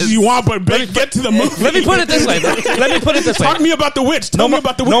analogies you want, but get to the movie. Let me put it this way. Talk to me about the witch. Tell me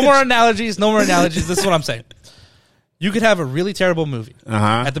about the witch. No more analogies. This is what I'm saying. You could have a really terrible movie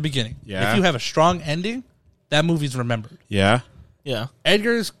at the beginning. Yeah. If you have a strong ending, that movie's remembered. Yeah. Yeah.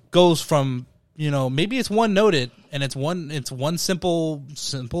 Edgar's goes from, maybe it's one noted and it's one simple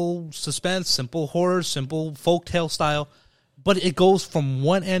suspense, simple horror, simple folktale style. But it goes from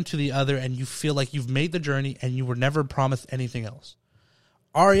one end to the other, and you feel like you've made the journey, and you were never promised anything else.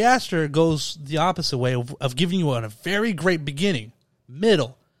 Ari Aster goes the opposite way of giving you a very great beginning,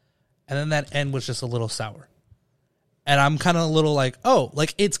 middle, and then that end was just a little sour. And I'm kind of a little like,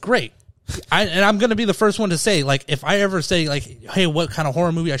 it's great. And I'm going to be the first one to say, like, if I ever say, like, hey, what kind of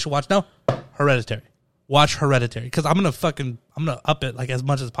horror movie I should watch now? Hereditary. Watch Hereditary. Because I'm going to up it, like, as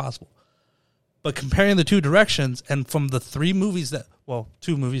much as possible. But comparing the two directions, and from the two movies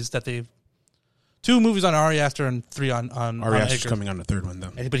on Ari Aster and 3 on Ari Aster's coming on the third one, though.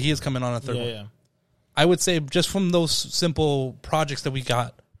 But he is coming on a third one. Yeah. I would say just from those simple projects that we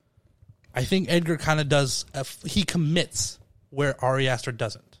got, I think Edgar kind of does, he commits where Ari Aster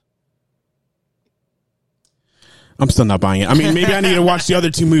doesn't. I'm still not buying it. I mean, maybe I need to watch the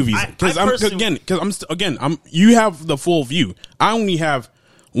other two movies. Because you have the full view. I only have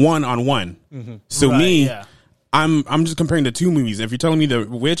one-on-one. Mm-hmm. So I'm just comparing the two movies. If you're telling me The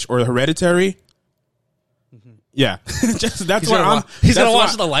Witch or Hereditary, yeah, that's what he's gonna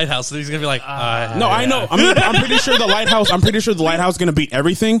watch The Lighthouse, and he's gonna be like, no, I know. I mean, I'm pretty sure The Lighthouse is gonna beat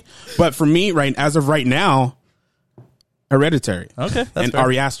everything. But for me, as of right now, Hereditary, okay, and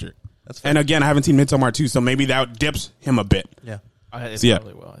Ari Aster. And again, I haven't seen Midsommar 2, so maybe that dips him a bit. Yeah,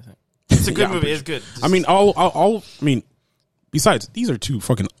 probably will. I think it's a good movie. It's good. I mean, besides, these are two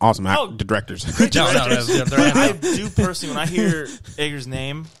fucking awesome directors. I do personally, when I hear Edgar's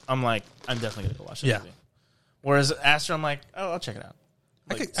name, I'm like, I'm definitely gonna go watch this movie. Whereas Aster, I'm like, I'll check it out.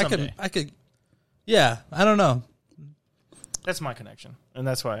 I could. Yeah, I don't know. That's my connection, and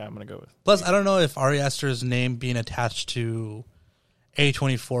that's why I'm gonna go with. Plus, I don't know if Ari Aster's name being attached to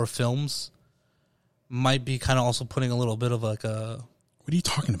A24 films might be kind of also putting a little bit of like a. What are you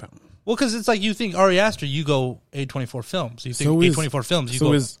talking about? Well, because it's like you think Ari Aster, you go A24 films. You think A24 films, you go.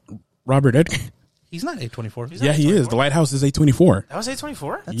 So is Robert Edgar. He's not A24. He is. The Lighthouse is A24. That was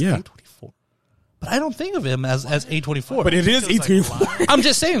A24? That's A24. But I don't think of him as A24. But it is A24. I'm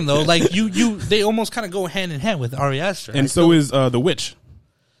just saying, though, like, they almost kind of go hand in hand with Ari Aster. And so is The Witch.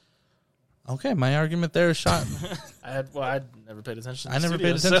 Okay, my argument there is shot. I'd never paid attention. I never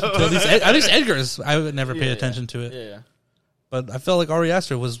paid attention to it. At least Edgar's. I would never pay attention to it. Yeah. But I felt like Ari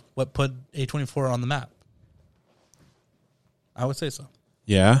Aster was what put A24 on the map. I would say so.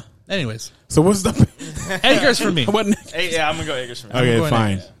 Yeah. Anyways. So what's the... Edgar's for me. I'm going to go Edgar's for me. Okay,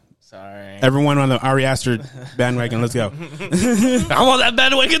 fine. Yeah. Sorry. Everyone on the Ari Aster bandwagon, let's go. I'm on that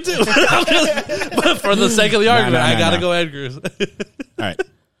bandwagon too. But for the sake of the argument, I got to go Edgar's. All right.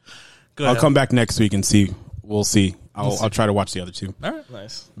 I'll come back next week and see. We'll see. I'll try to watch the other two. All right.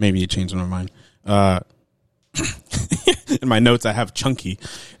 Nice. Maybe it changed my mind. In my notes, I have Chucky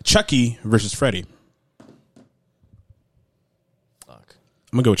versus Freddy. Fuck.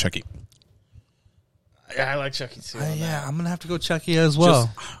 I'm gonna go with Chucky. Yeah, I like Chucky too. Yeah, I'm gonna have to go Chucky as well.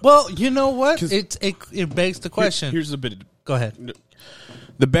 Well, you know what? It begs the question. Here's a bit. Go ahead.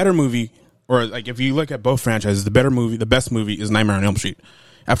 The better movie, or like if you look at both franchises, the best movie is Nightmare on Elm Street.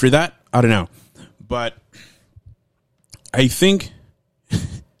 After that, I don't know, but I think.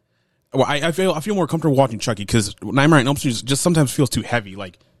 Well, I feel more comfortable watching Chucky because Nightmare on Elm Street just sometimes feels too heavy.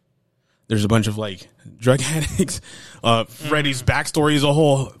 Like there's a bunch of like drug addicts. Freddy's backstory is a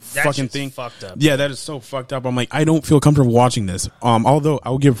whole fucking thing. Fucked up. Yeah, that is so fucked up. I'm like, I don't feel comfortable watching this. Although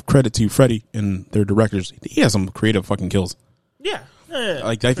I will give credit to Freddy and their directors. He has some creative fucking kills. Yeah.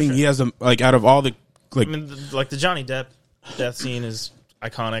 Like I think he has them. Like out of all the like, I mean, like the Johnny Depp death scene is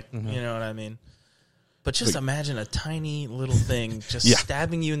iconic. Mm-hmm. You know what I mean? But just imagine a tiny little thing just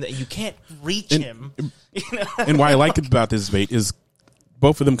stabbing you in the... You can't reach him. You know? And what I like about this debate is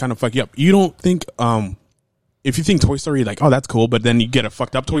both of them kind of fuck you up. You don't think if you think Toy Story, you're like, oh, that's cool, but then you get a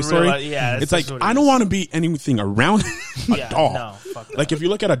fucked up Toy Story. It's like I don't want to be anything around a doll. No, fuck that. Like if you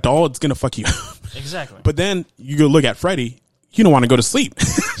look at a doll, it's gonna fuck you up. Exactly. But then you go look at Freddy, you don't want to go to sleep.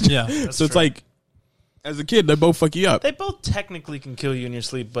 Yeah. So it's like, as a kid, they both fuck you up. They both technically can kill you in your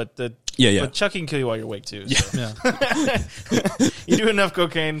sleep, but but Chucky can kill you while you're awake too. So. Yeah. You do enough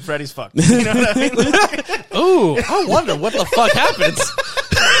cocaine, Freddy's fucked. You know what I mean? Ooh, I wonder what the fuck happens.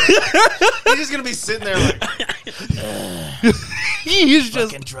 He's just gonna be sitting there like He's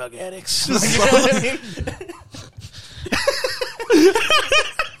just fucking drug addicts. Like, you know what I mean?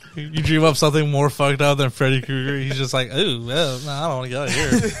 you dream up something more fucked up than Freddy Krueger. He's just like, ooh, well, no, I don't want to get out of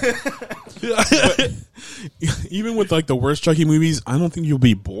here. Even with like the worst Chucky movies, I don't think you'll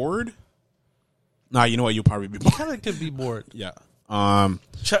be bored. Nah, you know what? You'll probably be bored. Kind of could be bored. Yeah.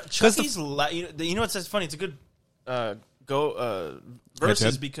 Chucky's you know what's so funny? It's a good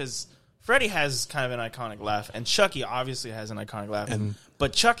versus because Freddy has kind of an iconic laugh, and Chucky obviously has an iconic laugh.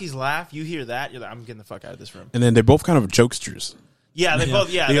 But Chucky's laugh, you hear that, you're like, I'm getting the fuck out of this room. And then they're both kind of jokesters. Yeah, they both.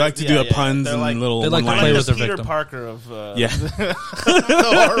 Yeah, they like to do the puns and like, little. They like to play with their Peter victim. Parker of Yeah. the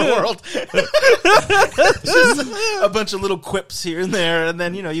horror world. Just a bunch of little quips here and there, and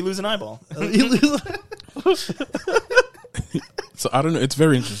then you lose an eyeball. So I don't know. It's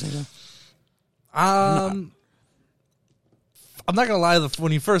very interesting. I'm not gonna lie.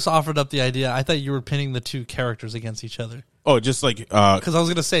 When you first offered up the idea, I thought you were pinning the two characters against each other. Oh, just like because I was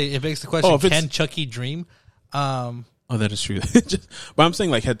gonna say it begs the question: can Chucky dream? Oh, that is true. But I'm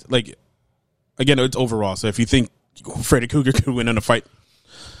saying like again, it's overall. So if you think Freddy Krueger could win in a fight,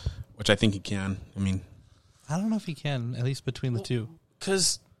 which I think he can, I mean, I don't know if he can. At least between the two,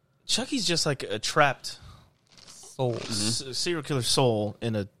 because Chucky's just like a trapped soul, serial killer soul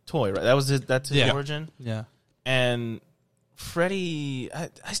in a toy, right? That's his origin. Yeah, and Freddy,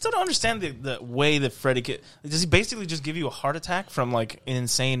 I still don't understand the way that Freddy does he basically just give you a heart attack from like an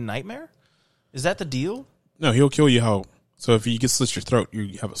insane nightmare? Is that the deal? No, he'll kill you how. So if you get slit your throat,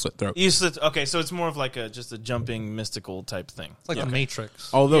 you have a slit throat. Okay, so it's more of like just a jumping mystical type thing. It's like the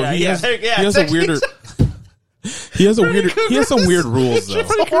Matrix. Although he has a weirder. He has some weird rules though.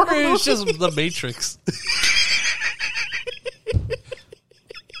 It's just the Matrix.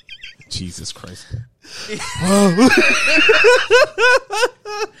 Jesus Christ.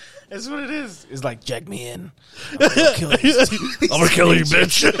 That's what it is. It's like, jack me in. I'm gonna kill you,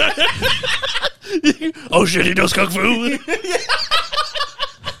 bitch. Oh shit, he knows kung fu.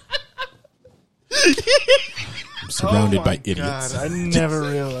 I'm surrounded by idiots. God, I never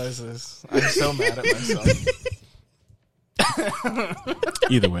realized this. I'm so mad at myself.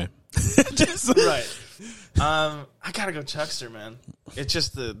 Either way. Right. I gotta go Chuckster, man. It's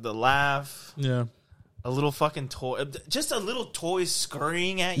just the laugh. Yeah. A little fucking toy. Just a little toy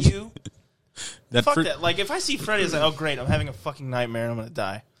scurrying at you. Fuck that. Like, if I see Freddy, it's like, oh, great, I'm having a fucking nightmare and I'm gonna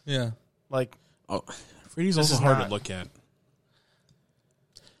die. Yeah. Like, Freddy's also hard to look at.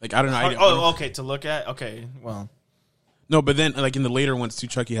 Like, I don't know. Okay, to look at? Okay, well. No, but then, like, in the later ones, too,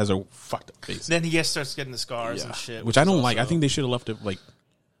 Chucky has a fucked up face. Then he starts getting the scars and shit. Which I don't like. I think they should have left it, like...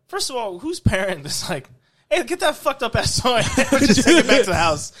 First of all, whose parent is like, hey, get that fucked up ass toy. Just take it back to the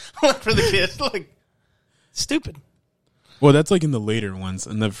house for the kid. Like, stupid. Well, that's like in the later ones.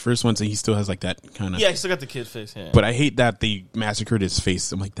 In the first ones, he still has like that kind of... Yeah, he still got the kid face. Yeah. But I hate that they massacred his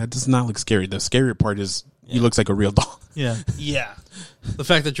face. I'm like, that does not look scary. The scary part is he looks like a real doll. Yeah. Yeah. The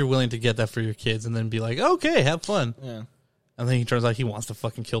fact that you're willing to get that for your kids and then be like, okay, have fun. Yeah. And then he turns out he wants to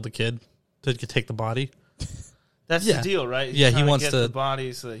fucking kill the kid to take the body. That's the deal, right? He's he wants get to the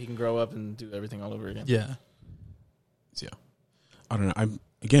body so that he can grow up and do everything all over again. Yeah. Yeah. I don't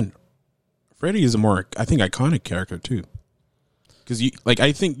know. Freddy is a more, I think, iconic character too. Because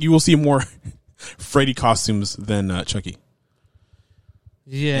I think you will see more Freddy costumes than Chucky.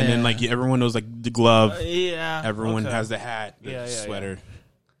 Yeah. And then like everyone knows like the glove. Yeah. Everyone has the hat, the sweater.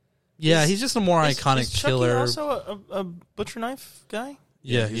 Yeah, he's just a more iconic is Chucky killer. Also a butcher knife guy?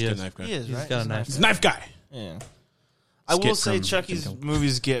 Yeah, he's a knife guy. He is, He's right? got a knife. He's a knife guy. Yeah. I will say Chucky's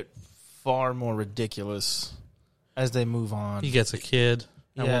movies get far more ridiculous as they move on. He gets a kid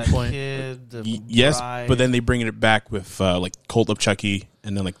at one point. Yes, bride. But then they bring it back with like Cult of Chucky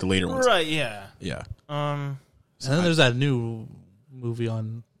and then like the later ones. Right, yeah. Yeah. And then there's that new movie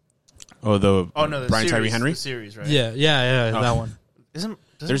on... the Brian Tyree Henry? The series, right? Yeah, that one.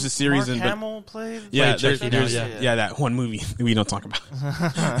 There's a series Mark in... Hamill play that one movie we don't talk about.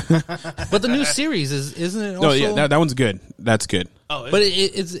 But the new series, isn't it also... No, yeah, that one's good. That's good. Oh, but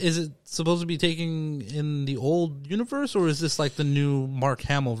is it supposed to be taking in the old universe, or is this like the new Mark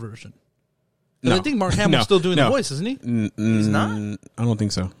Hamill version? I think Mark Hamill's still doing the voice, isn't he? He's not? I don't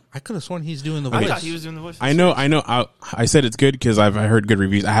think so. I could have sworn he's doing the I voice. thought he was doing the voice. I know. I said it's good because I heard good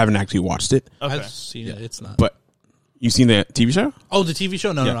reviews. I haven't actually watched it. Okay. I've seen it. It's not. But you seen the TV show? Oh, the TV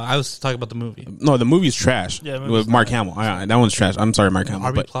show? No. I was talking about the movie. No, the movie's trash. Yeah, with Mark Hamill. That one's trash. I'm sorry, Mark Hamill.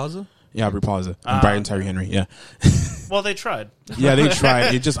 Aubrey Plaza? Yeah, Aubrey Plaza. And Brian Tyree Henry. Yeah. Well, they tried. Yeah, they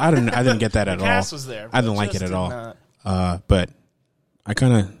tried. It just I didn't get that at all. The cast was there. I didn't like it at all. But I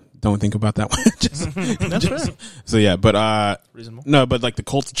kind of don't think about that one. That's right. So yeah, but Reasonable. no, but like the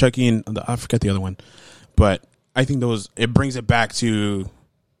Cult of Chucky and I forget the other one, but I think it brings it back to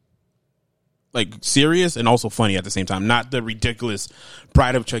like serious and also funny at the same time. Not the ridiculous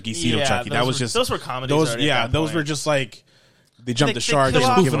Bride of Chucky, Seed of Chucky. That was just those were comedies. Those were just like they jumped the they shark. kill They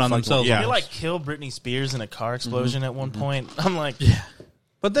off- spoofing spoofing on on themselves. Yeah, They like kill Britney Spears in a car explosion at one point. I'm like,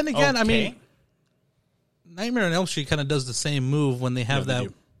 But then again, I mean, okay. Nightmare on Elm Street kind of does the same move when they have Yeah, they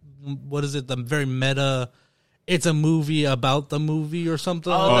that. What is it? The very meta. It's a movie about the movie or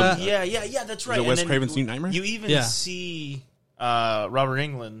something like that. yeah, that's right. it And Wes then Craven's New Nightmare? You even Yeah. see Robert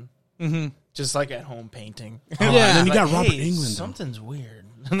Englund just like at home painting. Yeah. and then you Like, got Robert hey, Englund. Something's weird.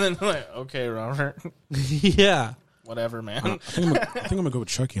 And then like, okay, Robert, Yeah. whatever, man. I think I'm gonna go with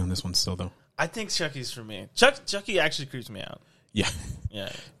Chucky on this one still though. I think Chucky's for me. Chucky actually creeps me out. Yeah,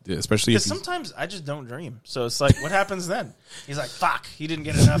 Yeah. especially Because if sometimes I just don't dream. So it's like, what happens then? He's like, fuck, he didn't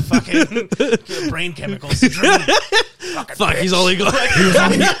get enough fucking brain chemicals to dream. Fuck, he's only going.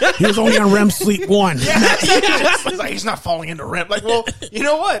 he was only on REM sleep one. He's like, he's not falling into REM. Like, well, you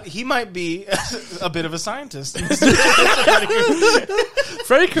know what? He might be a bit of a scientist.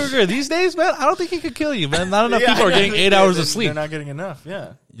 Freddy Krueger these days, man, I don't think he could kill you, man. Not enough people are getting 8 hours of sleep. They're not getting enough,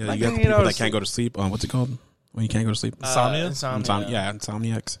 yeah. Yeah, Like, you got the you people know, that can't go to sleep. What's it called when you can't go to sleep? Insomnia? Insomnia. Yeah,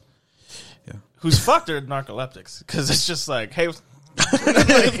 insomniacs. Who's fucked are narcoleptics. Because it's just like, hey,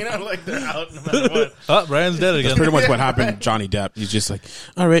 like, you know, like they're out no matter what. Oh, Brian's dead again. That's pretty much what happened to Johnny Depp. He's just like,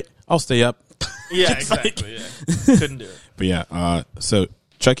 all right, I'll stay up. Yeah, Just like- exactly. Yeah. Couldn't do it. But yeah, so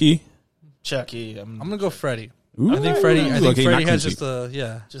Chucky. Chucky. I'm gonna go Freddy. Ooh. I think Freddy. I think Okay, Freddy not has creepy. just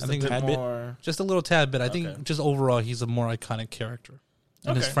a Just I think a bit tad bit. more. just a little tad bit. I Okay. think just overall he's a more iconic character,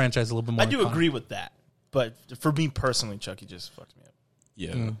 and his Okay. franchise a little bit more. I do iconic. agree with that. But for me personally, Chucky just fucked me up.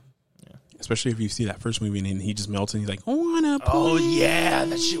 Yeah. Especially if you see that first movie and he just melts and he's like, I wanna play. Oh, yeah.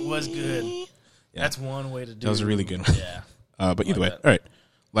 That shit was good. That's one way to do it. That was a really good one. Yeah. But either way, that. all right.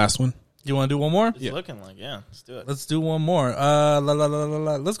 Last one. You want to do one more? It's looking like, let's do it. Let's do one more.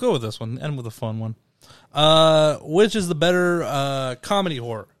 Let's go with this one. End with a fun one. Which is the better comedy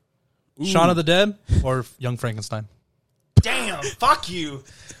horror? Shaun of the Dead or Young Frankenstein? Damn, fuck you.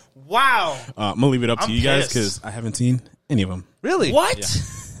 Wow. I'm gonna leave it up to I'm you guys pissed. because I haven't seen any of them. Really? What?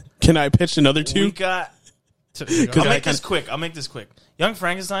 Can I pitch another two? We got... I'll make this quick. Young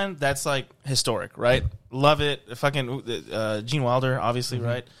Frankenstein, that's like historic, right? Love it. Fucking Gene Wilder, obviously,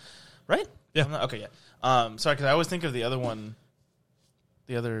 right? Right? Yeah. Okay, yeah. Sorry, because I always think of the other one,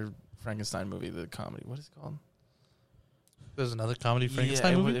 the other Frankenstein movie, the comedy. What is it called? There's another comedy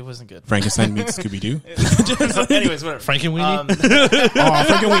Frankenstein movie? It wasn't good. Frankenstein meets Scooby Doo. Anyways, whatever. Frankenweenie? Oh,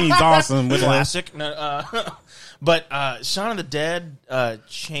 Frankenweenie's awesome. With Classic. No, but Shaun of the Dead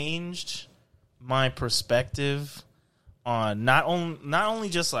changed my perspective on not only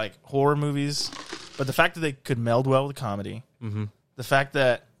just like horror movies, but the fact that they could meld well with comedy. Mm-hmm. The fact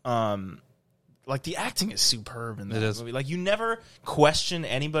that like the acting is superb in that movie. Like you never question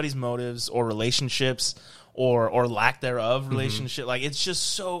anybody's motives or relationships or lack thereof relationship. Like it's just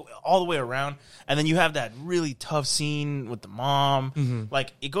so all the way around. And then you have that really tough scene with the mom.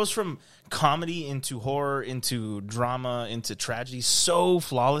 Like it goes from comedy into horror, into drama, into tragedy so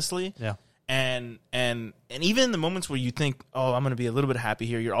flawlessly. Yeah. And even in the moments where you think, oh, I'm going to be a little bit happy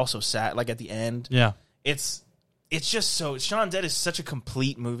here, you're also sad. Like at the end, Yeah. it's just so. Shaun of the Dead is such a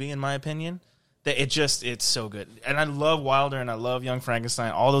complete movie, in my opinion, that it's so good. And I love Wilder and I love Young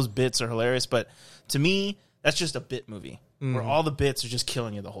Frankenstein. All those bits are hilarious, but to me, that's just a bit movie where all the bits are just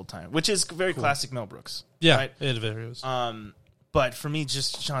killing you the whole time, which is very classic Mel Brooks. Yeah. right? It is. But for me,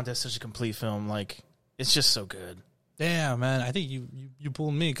 just Shaun of the Dead is such a complete film. Like it's just so good. Damn, man. I think you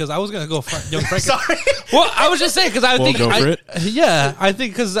pulled me because I was going to go Young Frankenstein. Sorry. Well, I was just saying because I think go for it. Yeah, I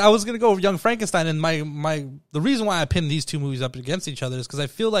think because I was gonna go with Young Frankenstein, and the reason why I pinned these two movies up against each other is because I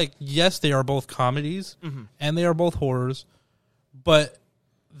feel like yes, they are both comedies and they are both horrors, but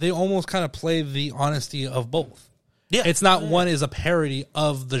they almost kind of play the honesty of both. Yeah, It's not one is a parody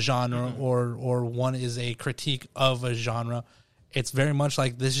of the genre or one is a critique of a genre. It's very much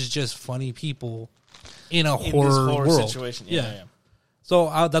like this is just funny people in a horror this world. situation.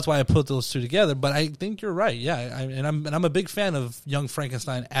 So that's why I put those two together. But I think you're right. Yeah, I'm a big fan of Young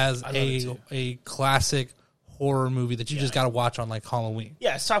Frankenstein as a classic horror movie that you just got to watch on like Halloween.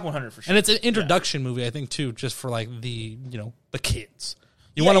 Yeah, it's top 100 for sure. And it's an introduction movie, I think, too, just for like the kids.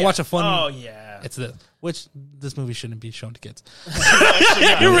 You want to watch a fun? Oh yeah, it's this movie shouldn't be shown to kids.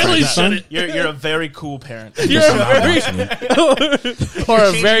 Actually, You really shouldn't. You're a very cool parent. You're a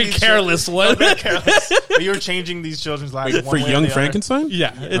very careless one. Careless. You're changing these children's lives for Young Frankenstein.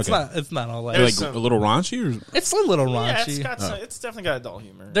 Yeah, it's not all that. Like a little raunchy, or it's a little raunchy. Yeah, it's definitely got adult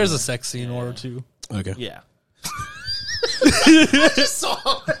humor. There's a sex scene or two. Okay. Yeah. I just saw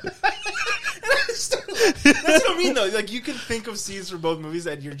it. That's what I mean, though. Like, you can think of scenes for both movies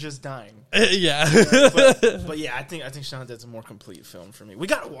and you're just dying. Yeah. But yeah, I think Shaun of the Dead's a more complete film for me. We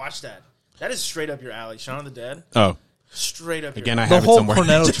gotta watch that. That is straight up your alley. Shaun of the Dead. Oh. Straight up. Again, I the have whole it somewhere.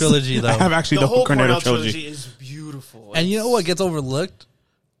 Cornetto trilogy, though. I have actually the whole Cornetto trilogy is beautiful. And you know what gets overlooked?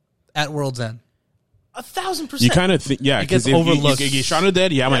 At World's End. 1,000%. You kind of think, yeah, because if overlooked. you Shaun of the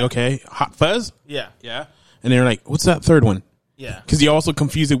Dead, I'm like, okay, Hot Fuzz, Yeah. and they're like, what's that third one? Yeah. Because you also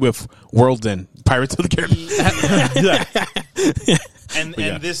confuse it with World's End, Pirates of the Caribbean.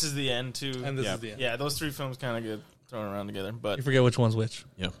 And this is the end too. And this is the end. Yeah, those three films kind of get thrown around together. But You forget which one's which.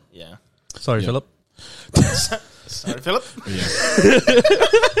 Yeah. yeah. Sorry, Philip. Sorry, Philip. Yeah.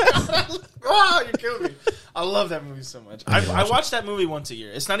 Oh, you're killing me. I love that movie so much. I watch that movie once a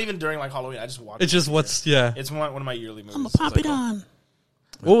year. It's not even during like Halloween. I just watch it. It's just once a year. yeah. It's one of my yearly movies. I'm going to pop it on.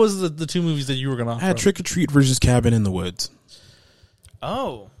 What was the two movies that you were going to offer? I had Trick or Treat versus Cabin in the Woods.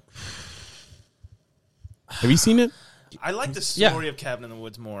 Oh. Have you seen it? I like the story of Cabin in the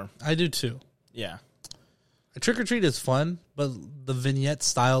Woods more. I do too. Yeah. Trick or Treat is fun, but the vignette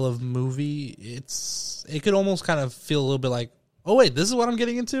style of movie, it could almost kind of feel a little bit like, oh wait, this is what I'm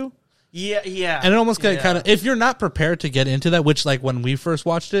getting into? Yeah. And it almost kind of, if you're not prepared to get into that, which like when we first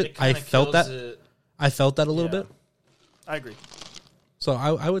watched it, I felt that. I felt that a little bit. I agree. So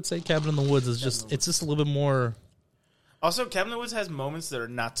I would say Cabin in the Woods is it's just a little bit more. Also, Cabin in the Woods has moments that are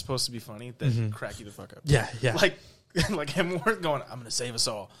not supposed to be funny that crack you the fuck up. Yeah. Like Hemsworth going, I'm going to save us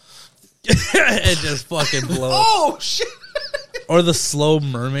all. It just fucking blows. Oh, shit. Or the slow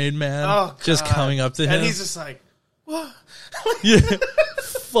mermaid man just coming up to him. And he's just like, what? Yeah.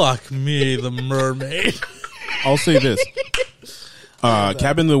 Fuck me, the mermaid. I'll say this.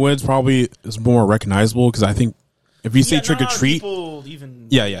 Cabin in the Woods probably is more recognizable because I think if you say Trick or Treat. People even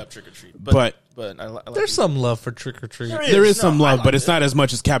Trick or Treat. But I like there's some love for Trick or Treat. There is some love, but it's not as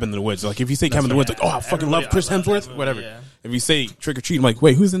much as Cabin in the Woods. Like if you say Cabin in the Woods, like, oh, I fucking love Chris Hemsworth, whatever. Yeah. If you say Trick or Treat, I'm like,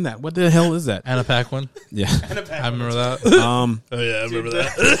 wait, who's in that? What the hell is that? Anna Paquin. Yeah, I remember that. oh yeah, I remember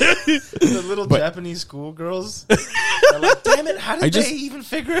that. The little Japanese schoolgirls. They're like, damn it! How did they even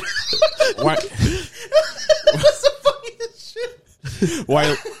figure it out? Why? That's the funniest shit.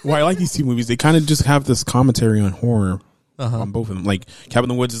 Why I like these two movies? They kind of just have this commentary on horror on both of them. Like Cabin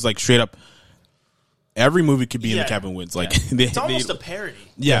in the Woods is like straight up. Every movie could be in the Cabin in the Woods. Like it's almost a parody.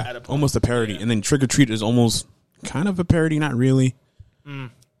 Yeah, almost a parody. And then Trick or Treat is almost kind of a parody, not really,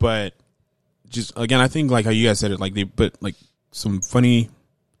 but just again, I think like how you guys said it, like they put like some funny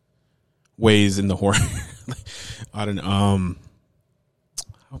ways in the horror. I don't know.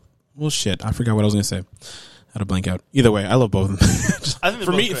 Well, shit, I forgot what I was gonna say. I had a blank out. Either way, I love both of them.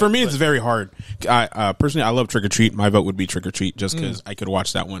 For me, it's very hard. I personally, I love Trick or Treat. My vote would be Trick or Treat, just because I could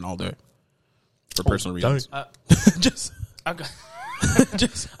watch that one all day for personal reasons. I'll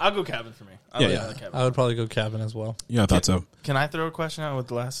go Cabin for me. Cabin. I would probably go Cabin as well. Yeah, I thought so. Can I throw a question out with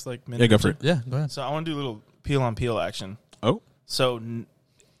the last minute? Yeah, go for it. Yeah, go ahead. So I want to do a little peel on peel action. Oh, so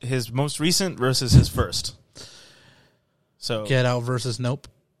his most recent versus his first. So Get Out versus Nope.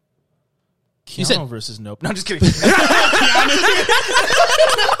 Keanu versus Nope. No, I'm just kidding.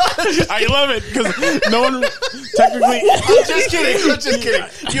 I love it because no one technically. I'm just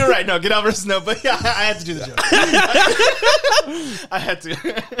kidding. You're right. No, Get Out versus Nope. But yeah, I had to do the joke. I had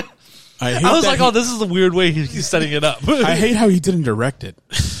to. I was like, oh, this is the weird way he's setting it up. I hate how he didn't direct it.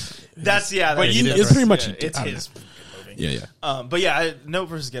 It's pretty much it's his movie. Yeah. But yeah, Nope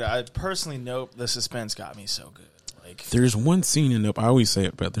versus Get Out. I personally, Nope. The suspense got me so good. Like, there's one scene in Nope. I always say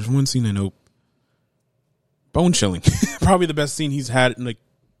it, but there's one scene in Nope. Bone chilling. Probably the best scene he's had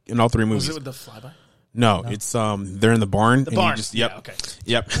in all three movies. Was it with the flyby? No, it's they're in the barn. The barn. Yep. Yeah, okay.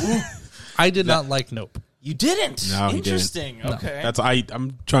 Yep. I did not like Nope. You didn't? No, he Interesting. didn't. Okay. That's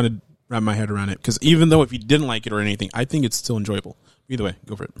I'm trying to wrap my head around it because even though if you didn't like it or anything, I think it's still enjoyable. Either way,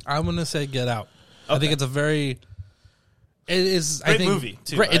 go for it. I'm gonna say Get Out. Okay. I think it's It is. Great I think movie,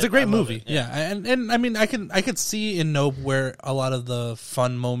 too. Great, it's a great I love movie. it, Yeah, and I mean, I could see in Nope where a lot of the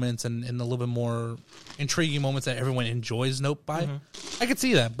fun moments and a little bit more intriguing moments that everyone enjoys Nope by. I could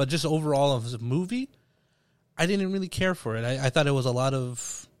see that, but just overall as a movie, I didn't really care for it. I thought it was a lot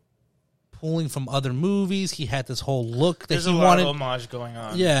of pulling from other movies. He had this whole look that There's he a wanted. lot of homage going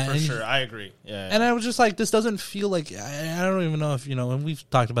on. Yeah, for and- sure. I agree. Yeah, And I was just like, this doesn't feel like, I don't even know if, and we've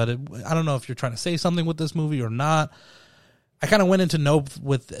talked about it, I don't know if you're trying to say something with this movie or not. I kind of went into Nope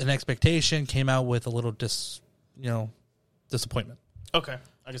with an expectation, came out with a little disappointment. okay,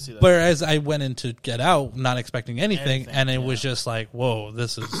 I can see that. Whereas I went into Get Out not expecting anything, and it yeah. was just like, whoa,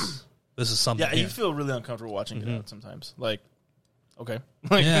 this is something. Yeah, here. you feel really uncomfortable watching it out sometimes. Like, okay.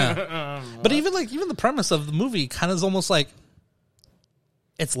 Yeah. But even the premise of the movie kind of is almost like,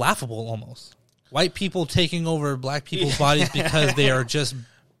 it's laughable almost. White people taking over black people's bodies because they are just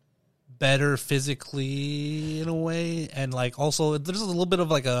better physically in a way, and like also there's a little bit of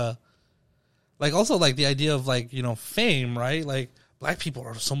like also like the idea of like fame, right? Like black people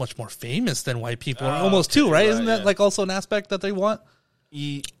are so much more famous than white people, almost too, right? Isn't that like also an aspect that they want?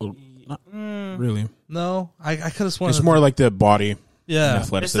 Not really. No, I could have sworn It's more like the body. yeah. and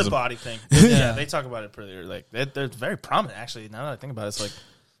athleticism. It's the body thing. Yeah, they talk about it pretty. Like they're very prominent. Actually, now that I think about it, it's like,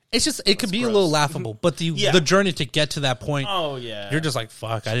 It's just it could be a gross. little laughable, but the journey to get to that point, oh yeah, you're just like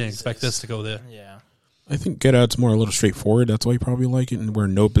fuck. I didn't expect this to go there. yeah. I think Get Out's more a little straightforward. That's why you probably like it. And where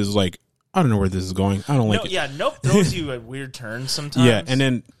Nope is like, I don't know where this is going. I don't like it. Yeah, Nope throws you at weird turns sometimes. Yeah, and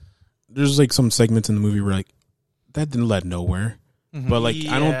then there's like some segments in the movie where like that didn't lead nowhere. But like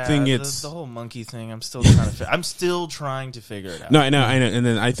I don't think it's the whole monkey thing. I'm still trying to. I'm still trying to figure it out. no, I know. And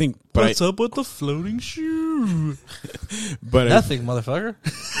then I think, but What's up with the floating shoe? but Nothing, motherfucker.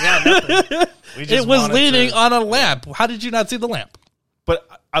 Yeah, nothing. We just It was wanted leaning to- on a lamp. How did you not see the lamp? But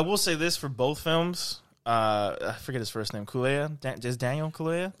I will say this for both films. I forget his first name. Kaluuya. Is Daniel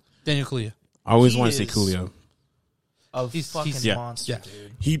Kaluuya? Daniel Kaluuya. I always He want to say is- Coolio. A He's- fucking he's- yeah. monster, Yeah.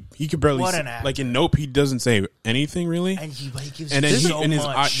 dude. He could barely What say, an actor. like in Nope. He doesn't say anything really, And he gives and then you he so in his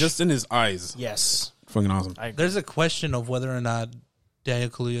much. just in his eyes, Yes. fucking awesome. I agree. There's a question of whether or not Daniel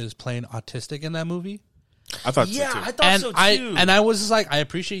Kaluuya is playing autistic in that movie. I thought Yeah, so I too. thought And so too. I was just like, I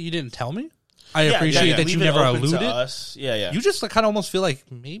appreciate you didn't tell me. I Yeah, appreciate yeah, that leave you it never open to alluded. us. Yeah, yeah. You just like, kind of almost feel like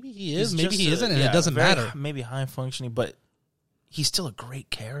maybe he is, He's maybe just he a- isn't, and yeah, it doesn't very matter. Maybe high functioning, but he's still a great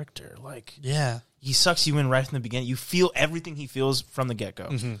character. Like Yeah. he sucks you in right from the beginning. You feel everything he feels from the get go.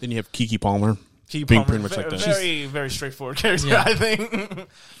 Then you have Kiki Palmer Keke being Palmer, pretty much like that. Very, very straightforward character. Yeah. I think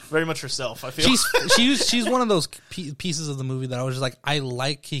very much herself. I feel She's one of those pieces of the movie that I was just like, I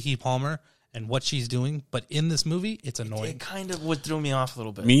like Keke Palmer and what she's doing, but in this movie, it's annoying. it kind of would throw me off a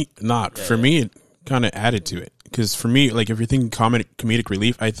little bit. Me, not for me. It kind of added to it because for me, like if you're thinking comedic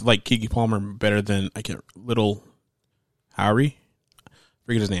relief, I like Kiki Palmer better than Little Harry.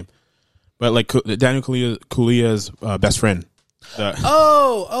 Forget his name, but like Daniel Kaluuya's best friend.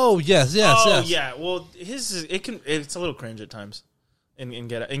 Yes. Yeah. Well, it's a little cringe at times. And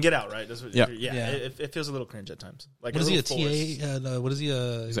get out right. That's what, Yeah. yeah. It feels a little cringe at times. Like What is he, a little TA? What is he,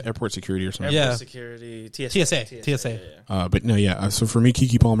 He's an airport security or something. Yeah. Airport security, TSA. Yeah. But no, yeah. So for me,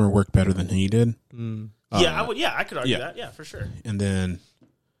 Kiki Palmer worked better than he did. I would. Yeah, I could argue yeah. that. Yeah, for sure. And then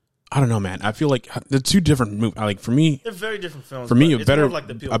I don't know, man. I feel like the two different movies. Like for me, They're very different films. for me, but a it's more better of like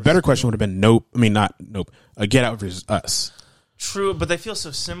the appeal a better versus question would have been Nope. I mean, not Nope. Get Out versus Us. True, but they feel so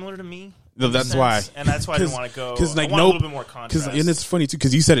similar to me. No, in a that's sense, why. and that's why I didn't want to go. Because like I want Nope, a little bit more contrast. and it's funny too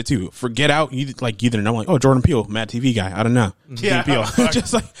because you said it too. For Get Out, you didn't know. I'm like, oh, Jordan Peele, Mad TV guy. I don't know. Yeah. Jordan Peele.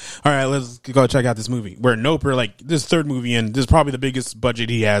 Just like, all right, let's go check out this movie. Where Nope, are like this third movie in. This is probably the biggest budget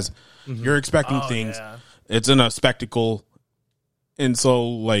he has. You're expecting things. Yeah. It's in a spectacle, and so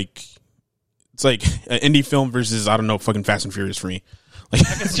like it's like an indie film versus I don't know, fucking Fast and Furious for me. Like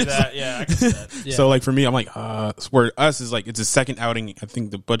I can see that. Yeah, I can see that. Yeah. So like for me, I'm like, where Us is like it's a second outing. I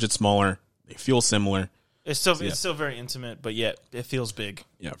think the budget's smaller. They feel similar. It's still very intimate, but yet it feels big.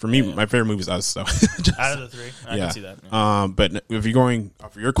 Yeah, for me, my favorite movie is Us. So Out of the three, I yeah. can see that. Yeah. But if you're going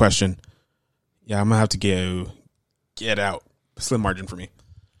off of your question, yeah, I'm gonna have to Get Out. Slim margin for me.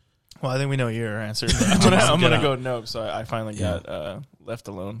 Well, I think we know your answer. I'm gonna go Nope. So I finally got left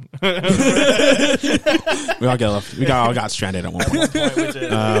alone. We all got left. We all got stranded at one point.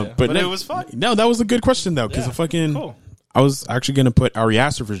 But it was fun. No, that was a good question though, because Cool. I was actually gonna put Ari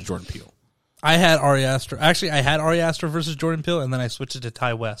Aster versus Jordan Peele. I had Ari Aster. Actually, I had Ari Aster versus Jordan Peele, and then I switched it to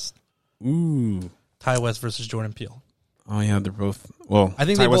Ty West. Ooh. Ty West versus Jordan Peele. Oh yeah, they're both. Well, I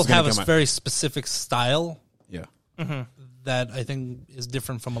think Ty they West both is have gonna a come out- very specific style Yeah. that I think is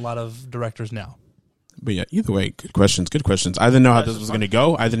different from a lot of directors now. But yeah, either way, good questions. I didn't know how this was going to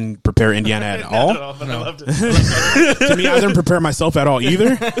go. I didn't prepare Indiana at all. But I loved it. To me, I didn't prepare myself at all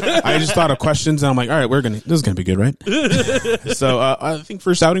either. I just thought of questions, and I'm like, all right, this is going to be good, right? So I think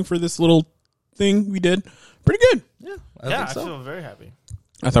first outing for this little thing we did, pretty good. Yeah, I feel very happy.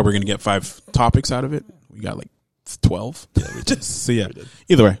 I thought we were going to get 5 topics out of it. We got like 12. Yeah, we did. So yeah,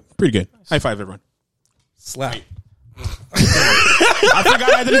 either way, pretty good. High five, everyone. Slap. I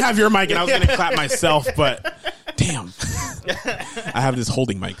forgot I didn't have your mic, and I was going to clap myself, but damn. I have this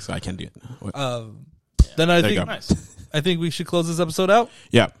holding mic, so I can't do it. Then Nice. I think we should close this episode out.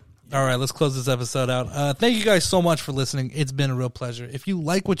 Yeah. All right, let's close this episode out. Thank you guys so much for listening. It's been a real pleasure. If you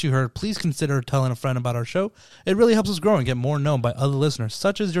like what you heard, please consider telling a friend about our show. It really helps us grow and get more known by other listeners,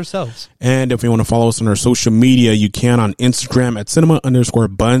 such as yourselves. And if you want to follow us on our social media, you can on Instagram at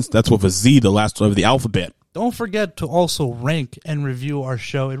cinema_bunz. That's with a Z, the last letter of the alphabet. Don't forget to also rank and review our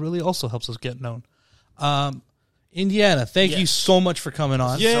show. It really also helps us get known. Indiana, thank you so much for coming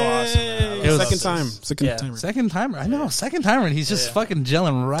on. Yeah, So awesome, man. it was Second second time. Second timer. I know, second timer, and he's just fucking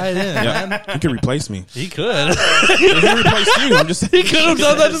gelling right in, man. He could replace me. He could. He could replace you. I'm just. He could have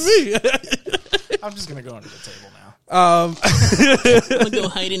done that to me. I'm just going to go under the table now. I'm gonna go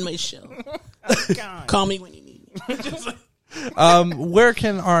hide in my shell. Call me when you need me. Where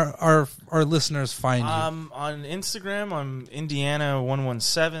can our listeners find you? On Instagram, I'm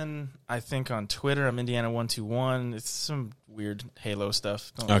Indiana117. I think on Twitter, I'm Indiana121. It's some weird Halo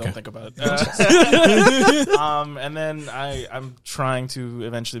stuff. Don't think about it. And then I'm trying to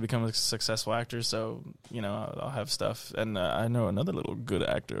eventually become a successful actor, so I'll have stuff. And I know another little good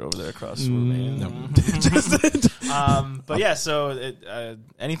actor over there across from me. But yeah, so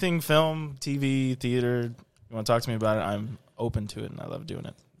anything film, TV, theater. You want to talk to me about it? I'm open to it, and I love doing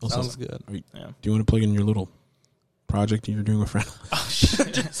it. Sounds good. Do you want to plug in your little project you're doing with friend?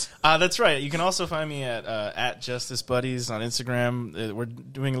 That's right. You can also find me at Justice Buddies on Instagram. We're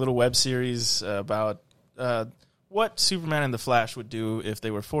doing a little web series about what Superman and the Flash would do if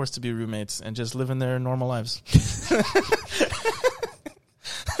they were forced to be roommates and just living their normal lives.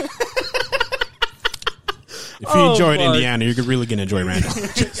 If you enjoyed Indiana, you're really going to enjoy Randall.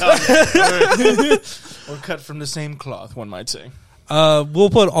 Or cut from the same cloth, one might say. We'll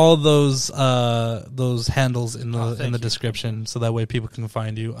put all those handles in the description, so that way people can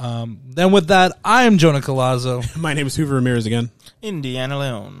find you. Then with that, I am Jonah Colazzo. My name is Hoover Ramirez again. Indiana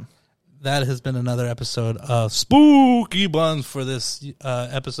Leone. That has been another episode of Spooky-Bunz for this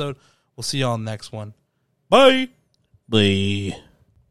episode. We'll see y'all next one. Bye. Bye.